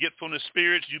forgetfulness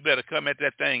spirits, you better come at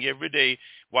that thing every day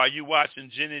while you watching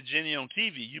Jenny on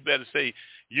TV. You better say,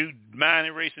 you mind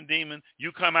erasing demon,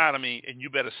 you come out of me, and you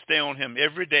better stay on him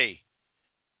every day.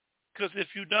 Because if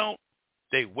you don't,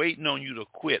 they waiting on you to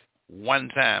quit one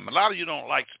time. A lot of you don't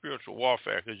like spiritual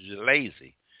warfare because you're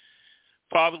lazy.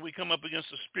 Father, we come up against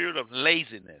the spirit of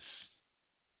laziness.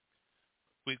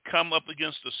 We come up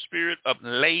against the spirit of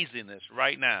laziness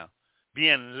right now.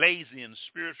 Being lazy in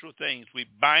spiritual things. We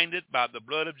bind it by the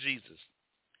blood of Jesus.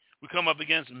 We come up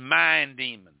against mind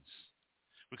demons.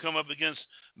 We come up against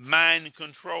mind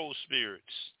control spirits.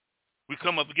 We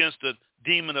come up against the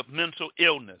demon of mental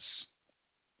illness.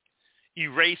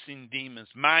 Erasing demons,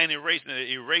 mind erasing,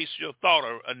 erase your thought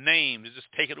or a name to just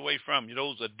take it away from you.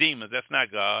 Those are demons. That's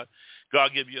not God.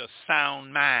 God give you a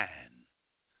sound mind.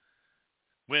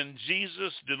 When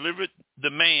Jesus delivered the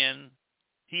man,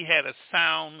 he had a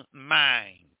sound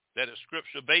mind. That is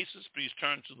scripture basis. Please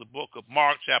turn to the book of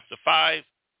Mark chapter 5.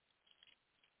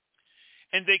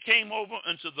 And they came over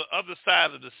unto the other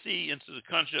side of the sea, into the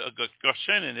country of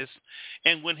Goshenes.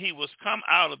 And when he was come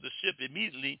out of the ship,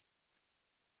 immediately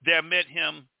there met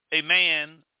him a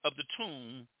man of the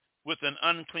tomb with an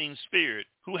unclean spirit,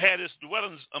 who had his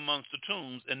dwellings amongst the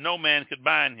tombs, and no man could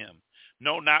bind him,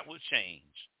 no, not with chains.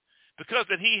 Because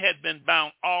that he had been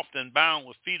bound often, bound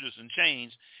with fetters and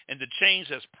chains, and the chains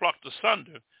has plucked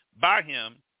asunder by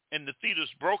him, and the fetters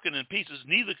broken in pieces,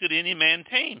 neither could any man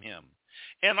tame him.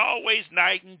 And always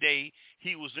night and day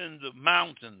he was in the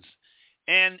mountains,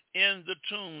 and in the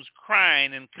tombs,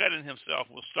 crying and cutting himself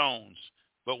with stones.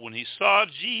 But when he saw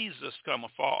Jesus come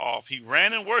afar off, he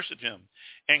ran and worshipped him,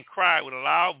 and cried with a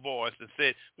loud voice, and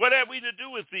said, What have we to do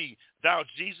with thee, thou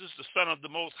Jesus, the Son of the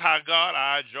Most High God?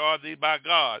 I adjure thee by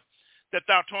God, that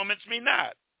thou tormentest me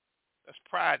not. That's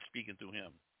pride speaking through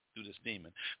him, through this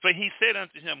demon. For he said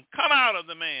unto him, Come out of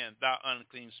the man, thou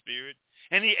unclean spirit.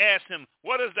 And he asked him,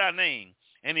 What is thy name?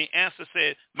 And he answered,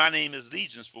 said, My name is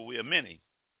Legions, for we are many.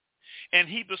 And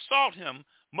he besought him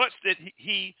much that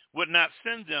he would not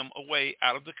send them away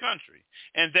out of the country.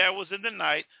 And there was in the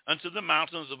night unto the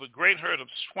mountains of a great herd of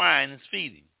swine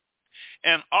feeding.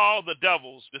 And all the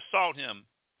devils besought him,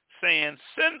 saying,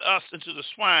 Send us into the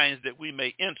swines, that we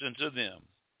may enter into them.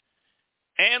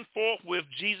 And forthwith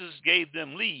Jesus gave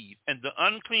them leave, and the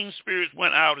unclean spirits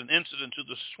went out and entered into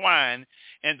the swine,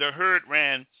 and the herd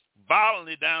ran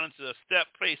violently down into a steep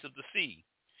place of the sea.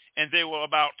 And they were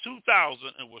about 2,000,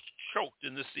 and was choked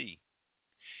in the sea.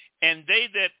 And they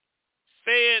that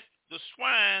fed the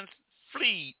swines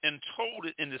fled and told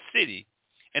it in the city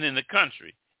and in the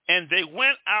country. And they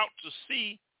went out to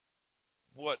see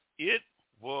what it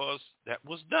was that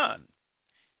was done.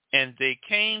 And they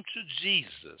came to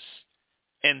Jesus,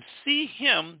 and see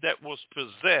him that was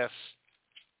possessed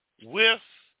with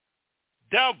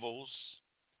devils,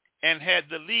 and had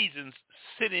the legions,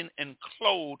 sitting and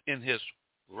clothed in his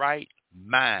right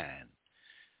mind.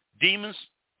 Demons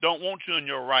don't want you in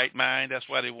your right mind. That's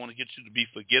why they want to get you to be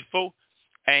forgetful.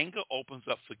 Anger opens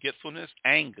up forgetfulness,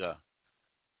 anger,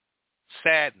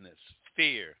 sadness,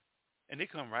 fear, and they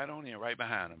come right on in, right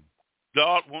behind them. The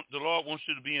Lord wants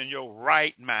you to be in your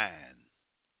right mind.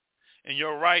 And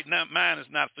your right mind is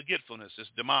not forgetfulness. It's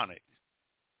demonic.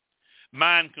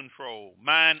 Mind control,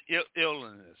 mind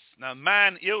illness. Now,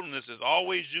 mind illness is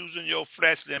always using your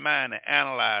fleshly mind to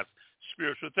analyze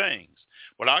spiritual things.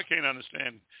 Well, I can't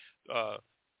understand,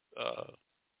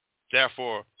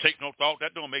 therefore, take no thought.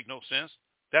 That don't make no sense.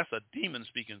 That's a demon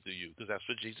speaking to you, because that's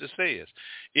what Jesus says.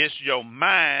 It's your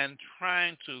mind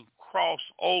trying to cross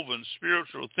over in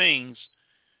spiritual things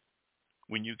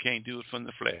when you can't do it from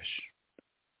the flesh.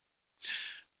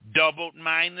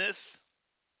 Double-mindedness,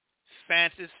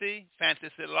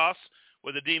 fantasy lust,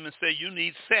 where the demons say you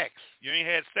need sex. You ain't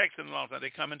had sex in a long time. They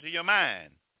come into your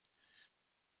mind.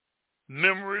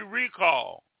 Memory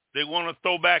recall. They want to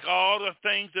throw back all the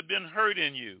things that have been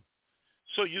hurting you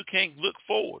so you can't look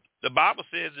forward. The Bible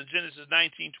says in Genesis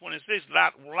 19:26,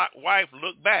 Lot's wife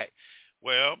looked back.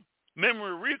 Well,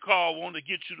 memory recall want to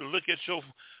get you to look at your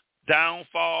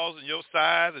downfalls and your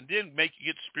sides and then make you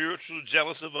get spiritual,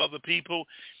 jealous of other people,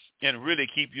 and really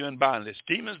keep you in bondage.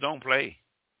 Demons don't play.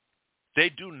 They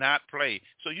do not play.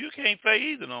 So you can't play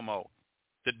either no more.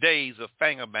 The days of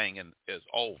finger banging is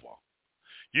over.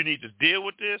 You need to deal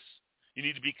with this. You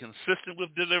need to be consistent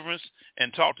with deliverance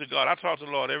and talk to God. I talk to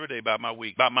the Lord every day about my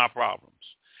week, about my problems.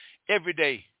 Every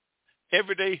day,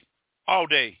 all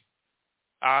day.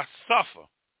 I suffer.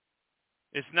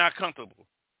 It's not comfortable.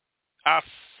 I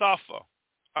suffer.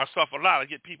 I suffer a lot. I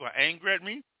get people angry at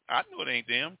me. I know it ain't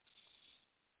them.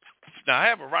 Now, I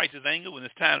have a righteous anger. When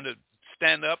it's time to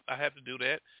stand up, I have to do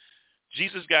that.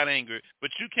 Jesus got angry.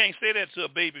 But you can't say that to a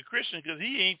baby Christian because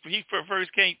he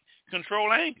first can't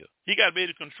control anger. He got to be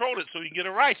able to control it so he can get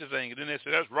a righteous anger. Then they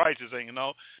say, that's righteous anger.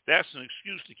 No, that's an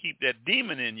excuse to keep that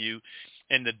demon in you,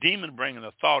 and the demon bringing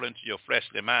a thought into your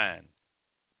fleshly mind.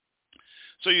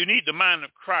 So you need the mind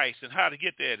of Christ, and how to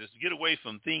get there is to get away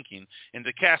from thinking and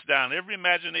to cast down every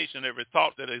imagination, every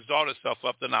thought that exalts itself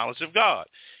up to the knowledge of God.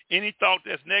 Any thought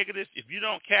that's negative, if you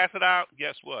don't cast it out,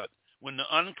 guess what? When the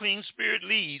unclean spirit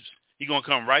leaves, he's going to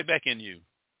come right back in you.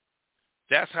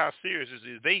 That's how serious this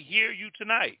is. They hear you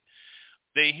tonight.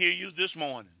 They hear you this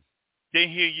morning. They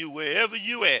hear you wherever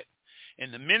you at.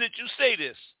 And the minute you say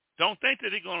this, don't think that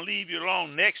they're going to leave you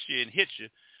alone next year and hit you.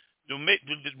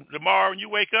 Tomorrow when you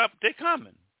wake up, they're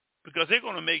coming because they're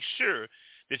going to make sure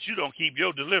that you don't keep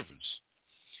your deliverance.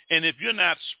 And if you're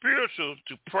not spiritual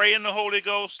to pray in the Holy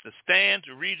Ghost, to stand,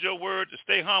 to read your word, to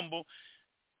stay humble,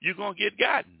 you're going to get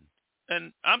gotten.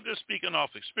 And I'm just speaking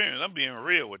off experience. I'm being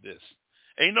real with this.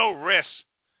 Ain't no rest.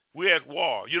 We're at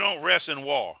war. You don't rest in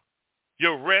war.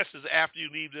 Your rest is after you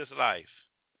leave this life.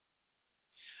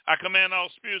 I command all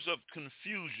spirits of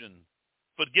confusion,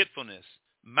 forgetfulness,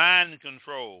 mind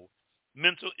control,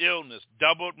 mental illness,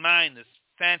 double-mindedness,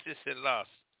 fantasy lust,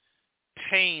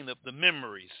 pain of the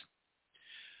memories,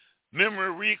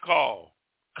 memory recall,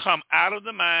 come out of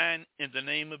the mind in the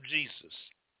name of Jesus.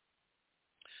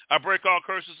 I break all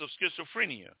curses of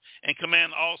schizophrenia and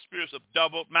command all spirits of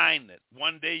double-mindedness.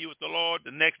 One day you're with the Lord,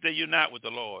 the next day you're not with the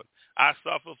Lord. I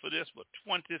suffered for this for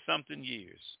 20-something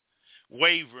years,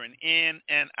 wavering in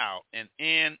and out and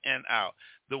in and out.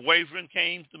 The wavering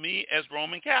came to me as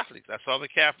Roman Catholics. I saw the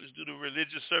Catholics do the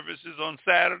religious services on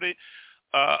Saturday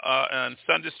and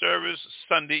Sunday service,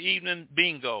 Sunday evening,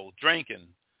 bingo, drinking.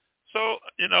 So,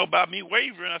 by me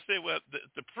wavering, I said, well,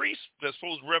 the priest that's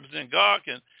supposed to represent God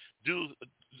can do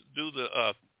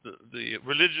the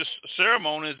religious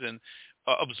ceremonies and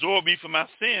absorb me for my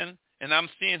sin, and I'm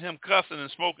seeing him cussing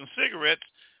and smoking cigarettes.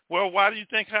 Well, why do you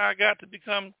think how I got to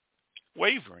become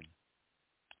wavering?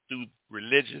 Through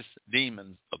religious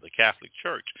demons of the Catholic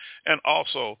Church, and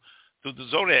also through the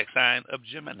zodiac sign of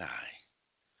Gemini.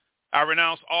 I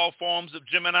renounce all forms of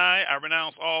Gemini. I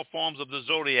renounce all forms of the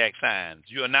zodiac signs.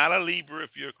 You are not a Libra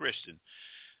if you're a Christian.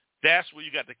 That's where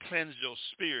you got to cleanse your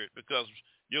spirit, because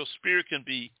your spirit can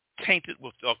be tainted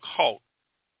with the occult.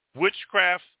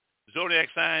 Witchcraft, zodiac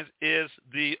signs is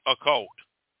the occult.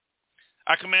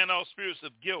 I command all spirits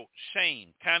of guilt,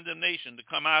 shame, condemnation to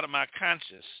come out of my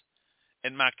conscious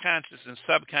and my conscious and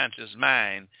subconscious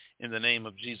mind in the name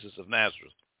of Jesus of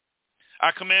Nazareth.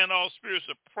 I command all spirits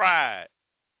of pride,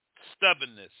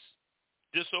 stubbornness,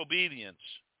 disobedience,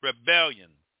 rebellion,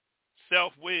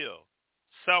 self-will,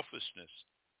 selfishness,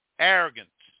 arrogance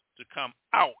to come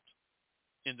out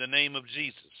in the name of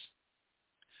Jesus.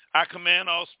 I command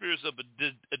all spirits of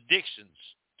addictions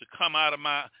to come out of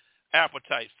my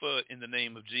appetite for it in the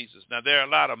name of Jesus. Now, there are a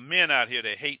lot of men out here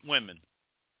that hate women.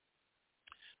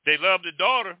 They love the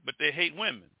daughter, but they hate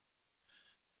women.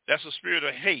 That's a spirit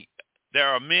of hate. There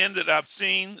are men that I've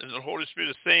seen, and the Holy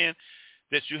Spirit is saying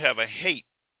that you have a hate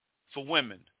for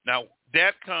women. Now,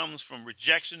 that comes from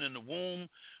rejection in the womb,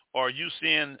 or you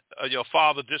seeing your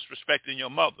father disrespecting your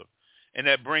mother. And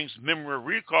that brings memory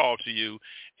recall to you,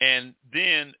 and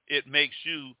then it makes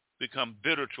you become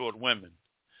bitter toward women.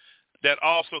 That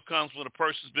also comes when a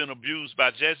person's been abused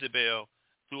by Jezebel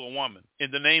through a woman.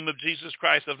 In the name of Jesus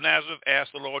Christ of Nazareth,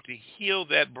 ask the Lord to heal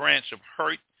that branch of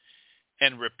hurt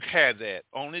and repair that.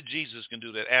 Only Jesus can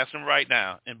do that. Ask him right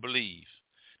now and believe.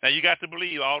 Now, you got to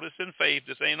believe. All this in faith.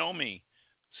 This ain't on me.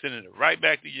 Sending it right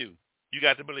back to you. You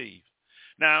got to believe.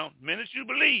 Now, the minute you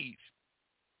believe,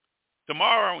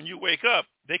 tomorrow when you wake up,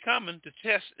 they coming to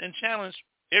test and challenge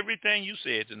everything you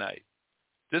said tonight.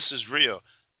 This is real.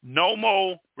 No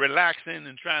more relaxing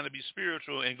and trying to be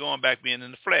spiritual and going back being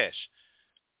in the flesh.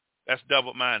 That's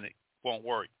double-minded. Won't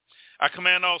work. I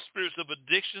command all spirits of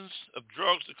addictions, of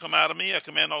drugs to come out of me. I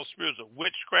command all spirits of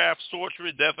witchcraft,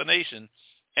 sorcery, divination,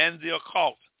 and the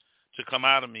occult to come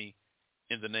out of me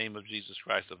in the name of Jesus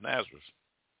Christ of Nazareth.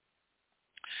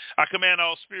 I command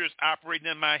all spirits operating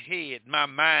in my head, my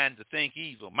mind to think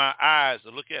evil, my eyes to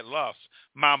look at lust,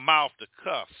 my mouth to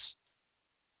cuss,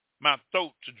 my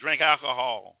throat to drink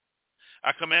alcohol.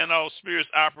 I command all spirits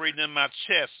operating in my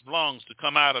chest, lungs to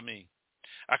come out of me.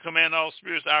 I command all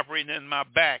spirits operating in my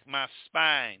back, my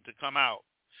spine to come out.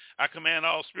 I command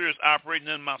all spirits operating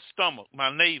in my stomach,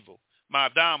 my navel, my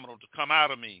abdominal to come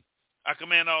out of me. I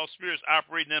command all spirits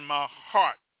operating in my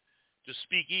heart to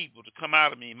speak evil to come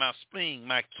out of me, my spleen,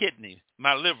 my kidney,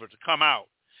 my liver to come out.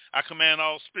 I command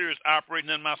all spirits operating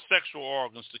in my sexual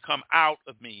organs to come out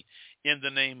of me in the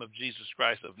name of Jesus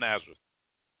Christ of Nazareth.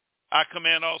 I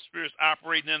command all spirits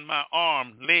operating in my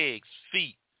arms, legs,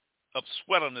 feet of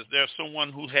swellingness. There's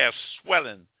someone who has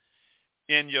swelling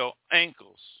in your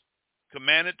ankles.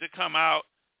 Command it to come out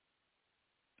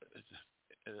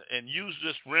and use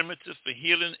this remedy for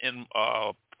healing in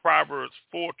Proverbs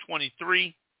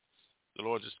 4:23. The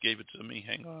Lord just gave it to me.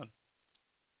 Hang on.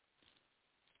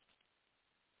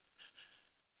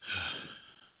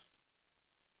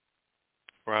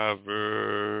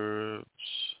 Proverbs.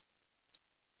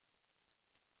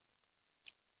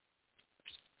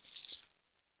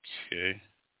 Okay.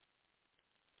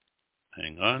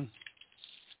 Hang on.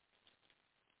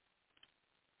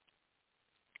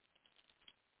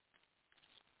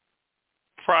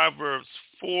 Proverbs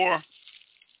 4.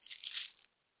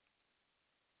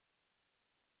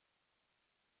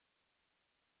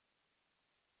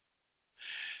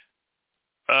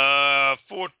 Uh,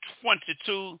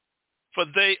 4:22. For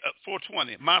they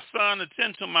 4:20. My son,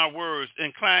 attend to my words,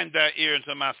 incline thy ear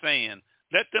unto my saying.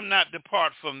 Let them not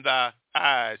depart from thy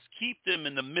eyes. Keep them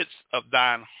in the midst of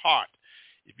thine heart.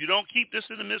 If you don't keep this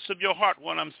in the midst of your heart,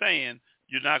 what I'm saying,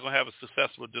 you're not going to have a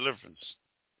successful deliverance.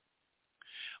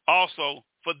 Also,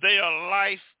 for they are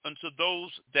life unto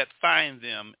those that find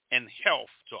them, and health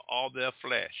to all their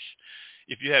flesh.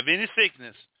 If you have any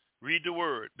sickness, read the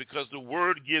word, because the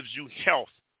word gives you health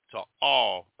to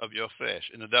all of your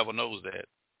flesh, and the devil knows that.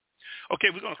 Okay,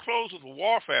 we're going to close with a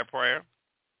warfare prayer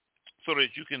so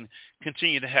that you can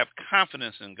continue to have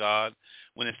confidence in God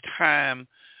when it's time,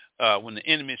 when the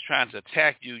enemy is trying to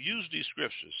attack you. Use these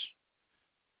scriptures.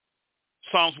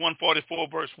 Psalms 144,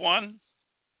 verse 1.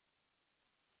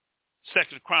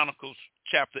 2 Chronicles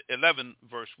chapter 11,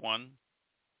 verse 1.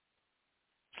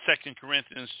 2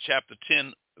 Corinthians chapter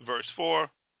 10, verse 4.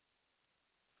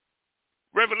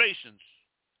 Revelations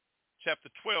chapter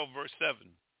 12, verse 7.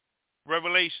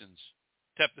 Revelations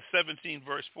chapter 17,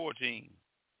 verse 14.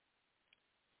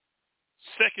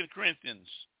 2 Corinthians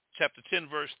chapter 10,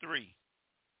 verse 3.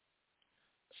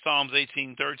 Psalms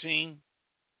 18:13.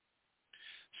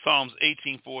 Psalms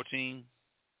 18:14.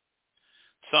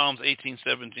 Psalms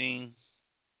 18:17.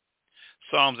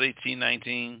 Psalms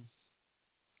 18:19.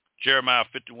 Jeremiah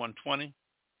 51:20.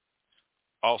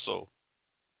 Also,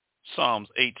 Psalms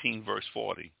 18, verse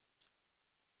 40.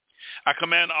 I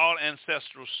command all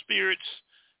ancestral spirits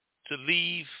to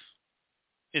leave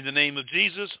in the name of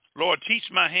Jesus. Lord, teach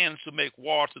my hands to make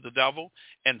war to the devil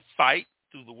and fight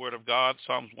through the word of God.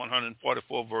 Psalms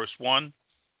 144, verse 1.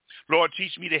 Lord,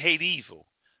 teach me to hate evil.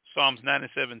 Psalms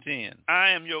 97:10. I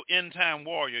am your end-time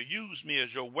warrior. Use me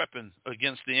as your weapon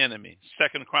against the enemy.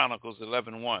 2 Chronicles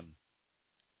 11:1.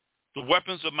 The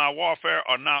weapons of my warfare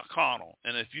are not carnal.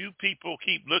 And if you people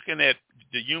keep looking at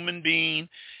the human being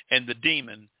and the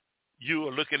demon, you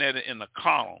are looking at it in the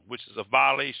carnal, which is a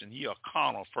violation. You are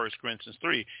carnal, 1 Corinthians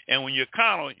 3. And when you're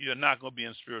carnal, you're not going to be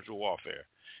in spiritual warfare.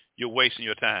 You're wasting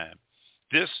your time.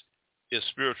 This is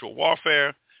spiritual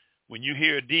warfare. When you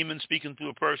hear a demon speaking through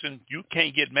a person, you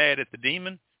can't get mad at the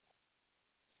demon.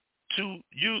 You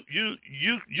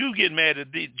get mad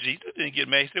at Jesus. Didn't get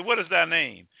mad. He said, "What is thy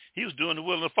name?" He was doing the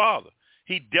will of the Father.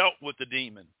 He dealt with the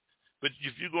demon. But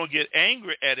if you're going to get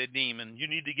angry at a demon, you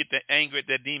need to get the anger at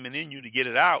that demon in you to get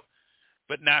it out,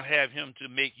 but not have him to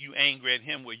make you angry at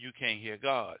him where you can't hear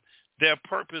God. Their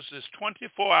purpose is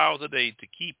 24 hours a day to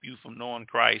keep you from knowing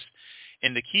Christ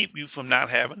and to keep you from not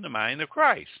having the mind of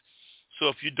Christ. So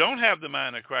if you don't have the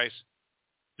mind of Christ,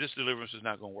 this deliverance is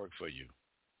not going to work for you.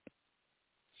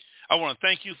 I want to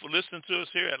thank you for listening to us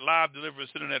here at Live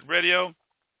Deliverance Internet Radio.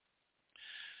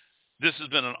 This has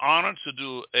been an honor to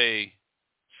do a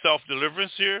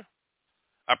self-deliverance here.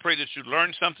 I pray that you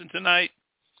learned something tonight.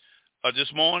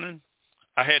 This morning,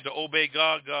 I had to obey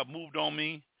God. God moved on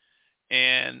me.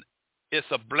 And it's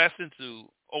a blessing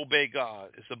to obey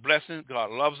God. It's a blessing.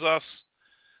 God loves us,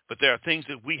 but there are things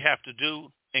that we have to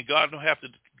do, and God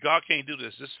can't do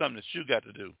this. This is something that you got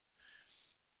to do.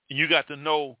 And you got to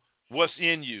know what's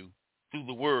in you through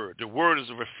the Word. The Word is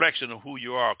a reflection of who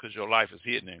you are because your life is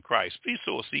hidden in Christ. Please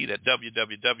sow a seed at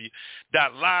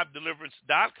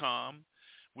www.livedeliverance.com.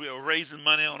 We are raising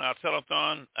money on our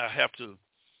telethon. I have to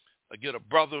get a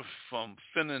brother from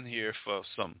Finland here for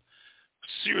some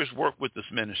serious work with this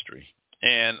ministry.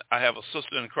 And I have a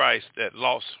sister in Christ that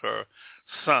lost her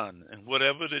son. And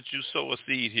whatever that you sow a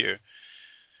seed here,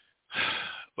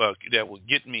 well, that will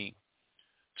get me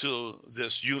to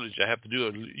this eulogy. I have to do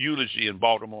a eulogy in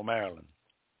Baltimore, Maryland.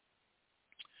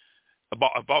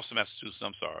 Boston, Massachusetts,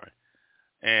 I'm sorry.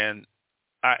 And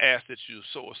I ask that you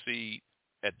sow a seed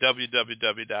at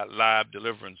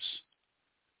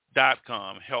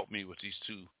www.livedeliverance.com. Help me with these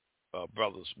two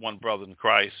brothers, one brother in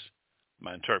Christ,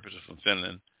 my interpreter from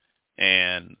Finland,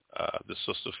 and the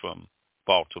sister from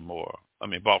Boston,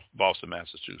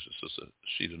 Massachusetts, Sister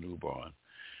Sheeta Newborn.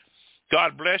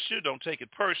 God bless you. Don't take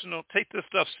it personal. Take this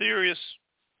stuff serious.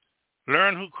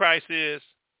 Learn who Christ is.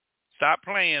 Stop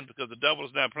playing because the devil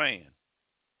is not playing.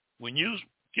 When you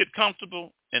get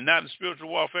comfortable and not in spiritual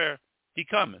warfare, he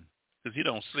coming because he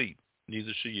don't sleep.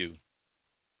 Neither should you.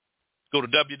 Go to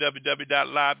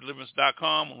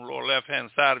www.livedeliverance.com on the lower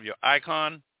left-hand side of your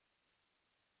icon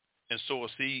and sow a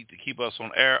seed to keep us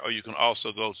on air, or you can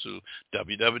also go to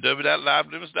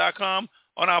www.livedeliverance.com.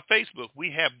 On our Facebook, we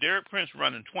have Derek Prince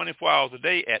running 24 hours a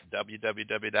day at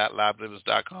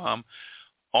www.livedeliverance.com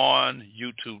on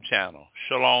YouTube channel.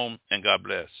 Shalom and God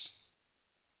bless.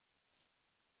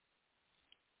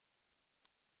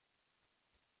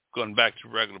 Going back to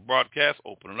regular broadcast,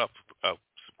 opening up some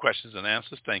questions and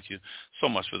answers. Thank you so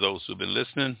much for those who've been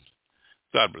listening.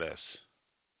 God bless.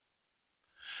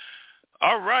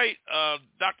 All right,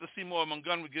 Dr. Seymour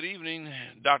Montgomery, good evening.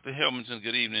 Dr. Helmanson,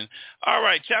 good evening. All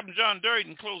right, Chaplain John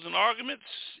Durden, closing arguments.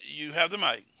 You have the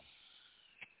mic.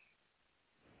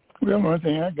 Well, one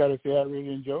thing I got to say, I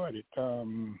really enjoyed it. I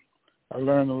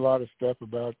learned a lot of stuff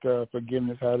about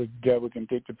forgiveness, how the devil can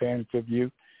take advantage of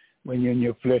you when you're in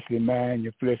your fleshly mind,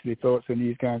 your fleshly thoughts, and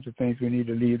these kinds of things. We need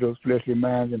to leave those fleshly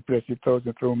minds and fleshly thoughts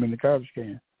and throw them in the garbage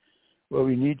can. What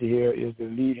we need to hear is the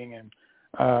leading and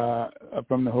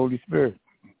from the Holy Spirit,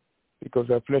 because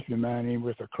our fleshly mind ain't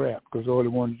worth a crap, because all it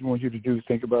wants you to do is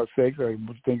think about sex, or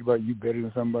think about you better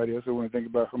than somebody else, or want to think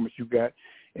about how much you got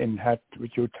and how,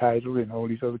 with your title and all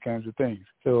these other kinds of things.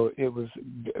 So it was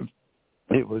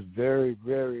very,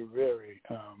 very, very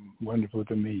wonderful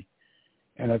to me,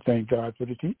 and I thank God for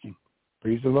the teaching.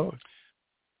 Praise the Lord.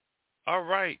 All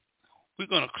right, we're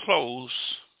going to close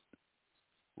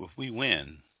with We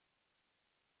Win.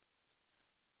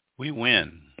 We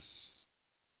win.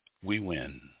 We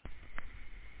win.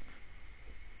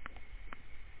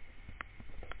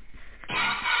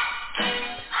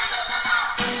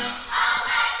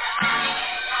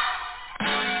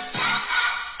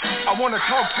 I want to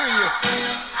talk to you.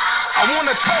 I want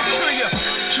to talk to you.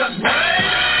 Just wait.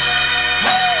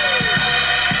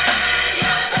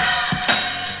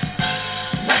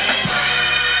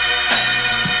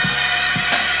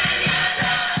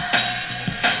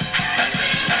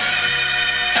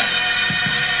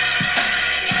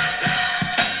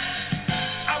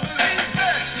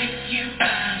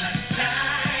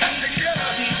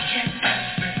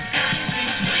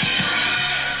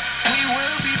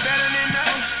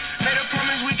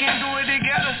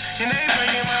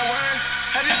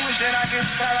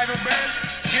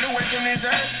 Get away from this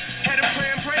earth. Had to pray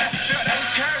and pray. Felt I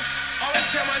was cursed. Always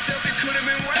tell myself it could have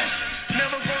been worse.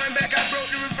 Never going back, I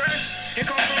broke the reverse. It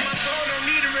comes from my soul, don't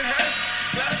need to rehearse.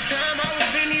 Last time I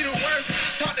was in need of work.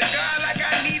 Talk to God like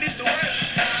I needed the work.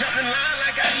 Jumped in line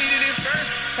like I needed it first.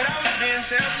 But I was being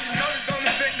selfish. Know it's gonna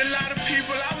affect a lot of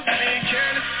people. I was being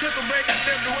careless. Took a break and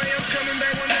stepped away. I'm coming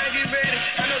back when I get ready.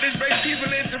 I know this breaks people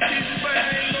into pieces, but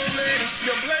I ain't gonna let it.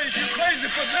 Yo, Blaze, you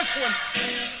crazy for this one.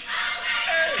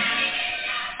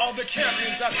 All the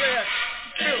champions out there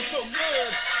feel so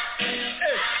good.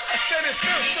 Hey, I said it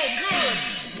feels so good.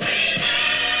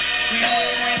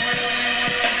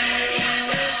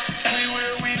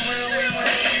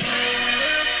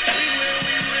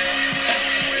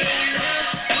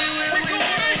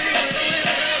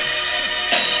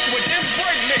 With this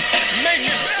breakneck, make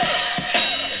it better.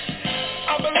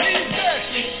 I believe that.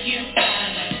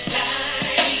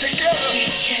 Together.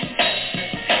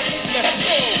 Let's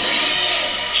go.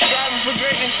 Striving for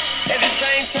greatness, at the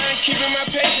same time keeping my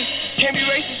patience. Can't be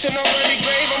racist to no early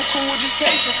grave, I'm cool with just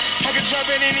patience. I can drop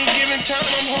at any given time,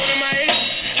 I'm holding my aces.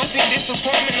 I I seen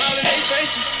disappointment all in their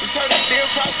faces. The turtles still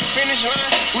cross the finish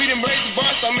line. We done break the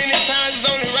bar so many times, it's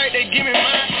only right they give me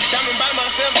mine. Diamond by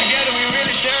myself, together we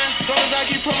really shine. As long as I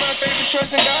keep putting my faith and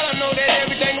trust in God, I know that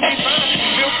everything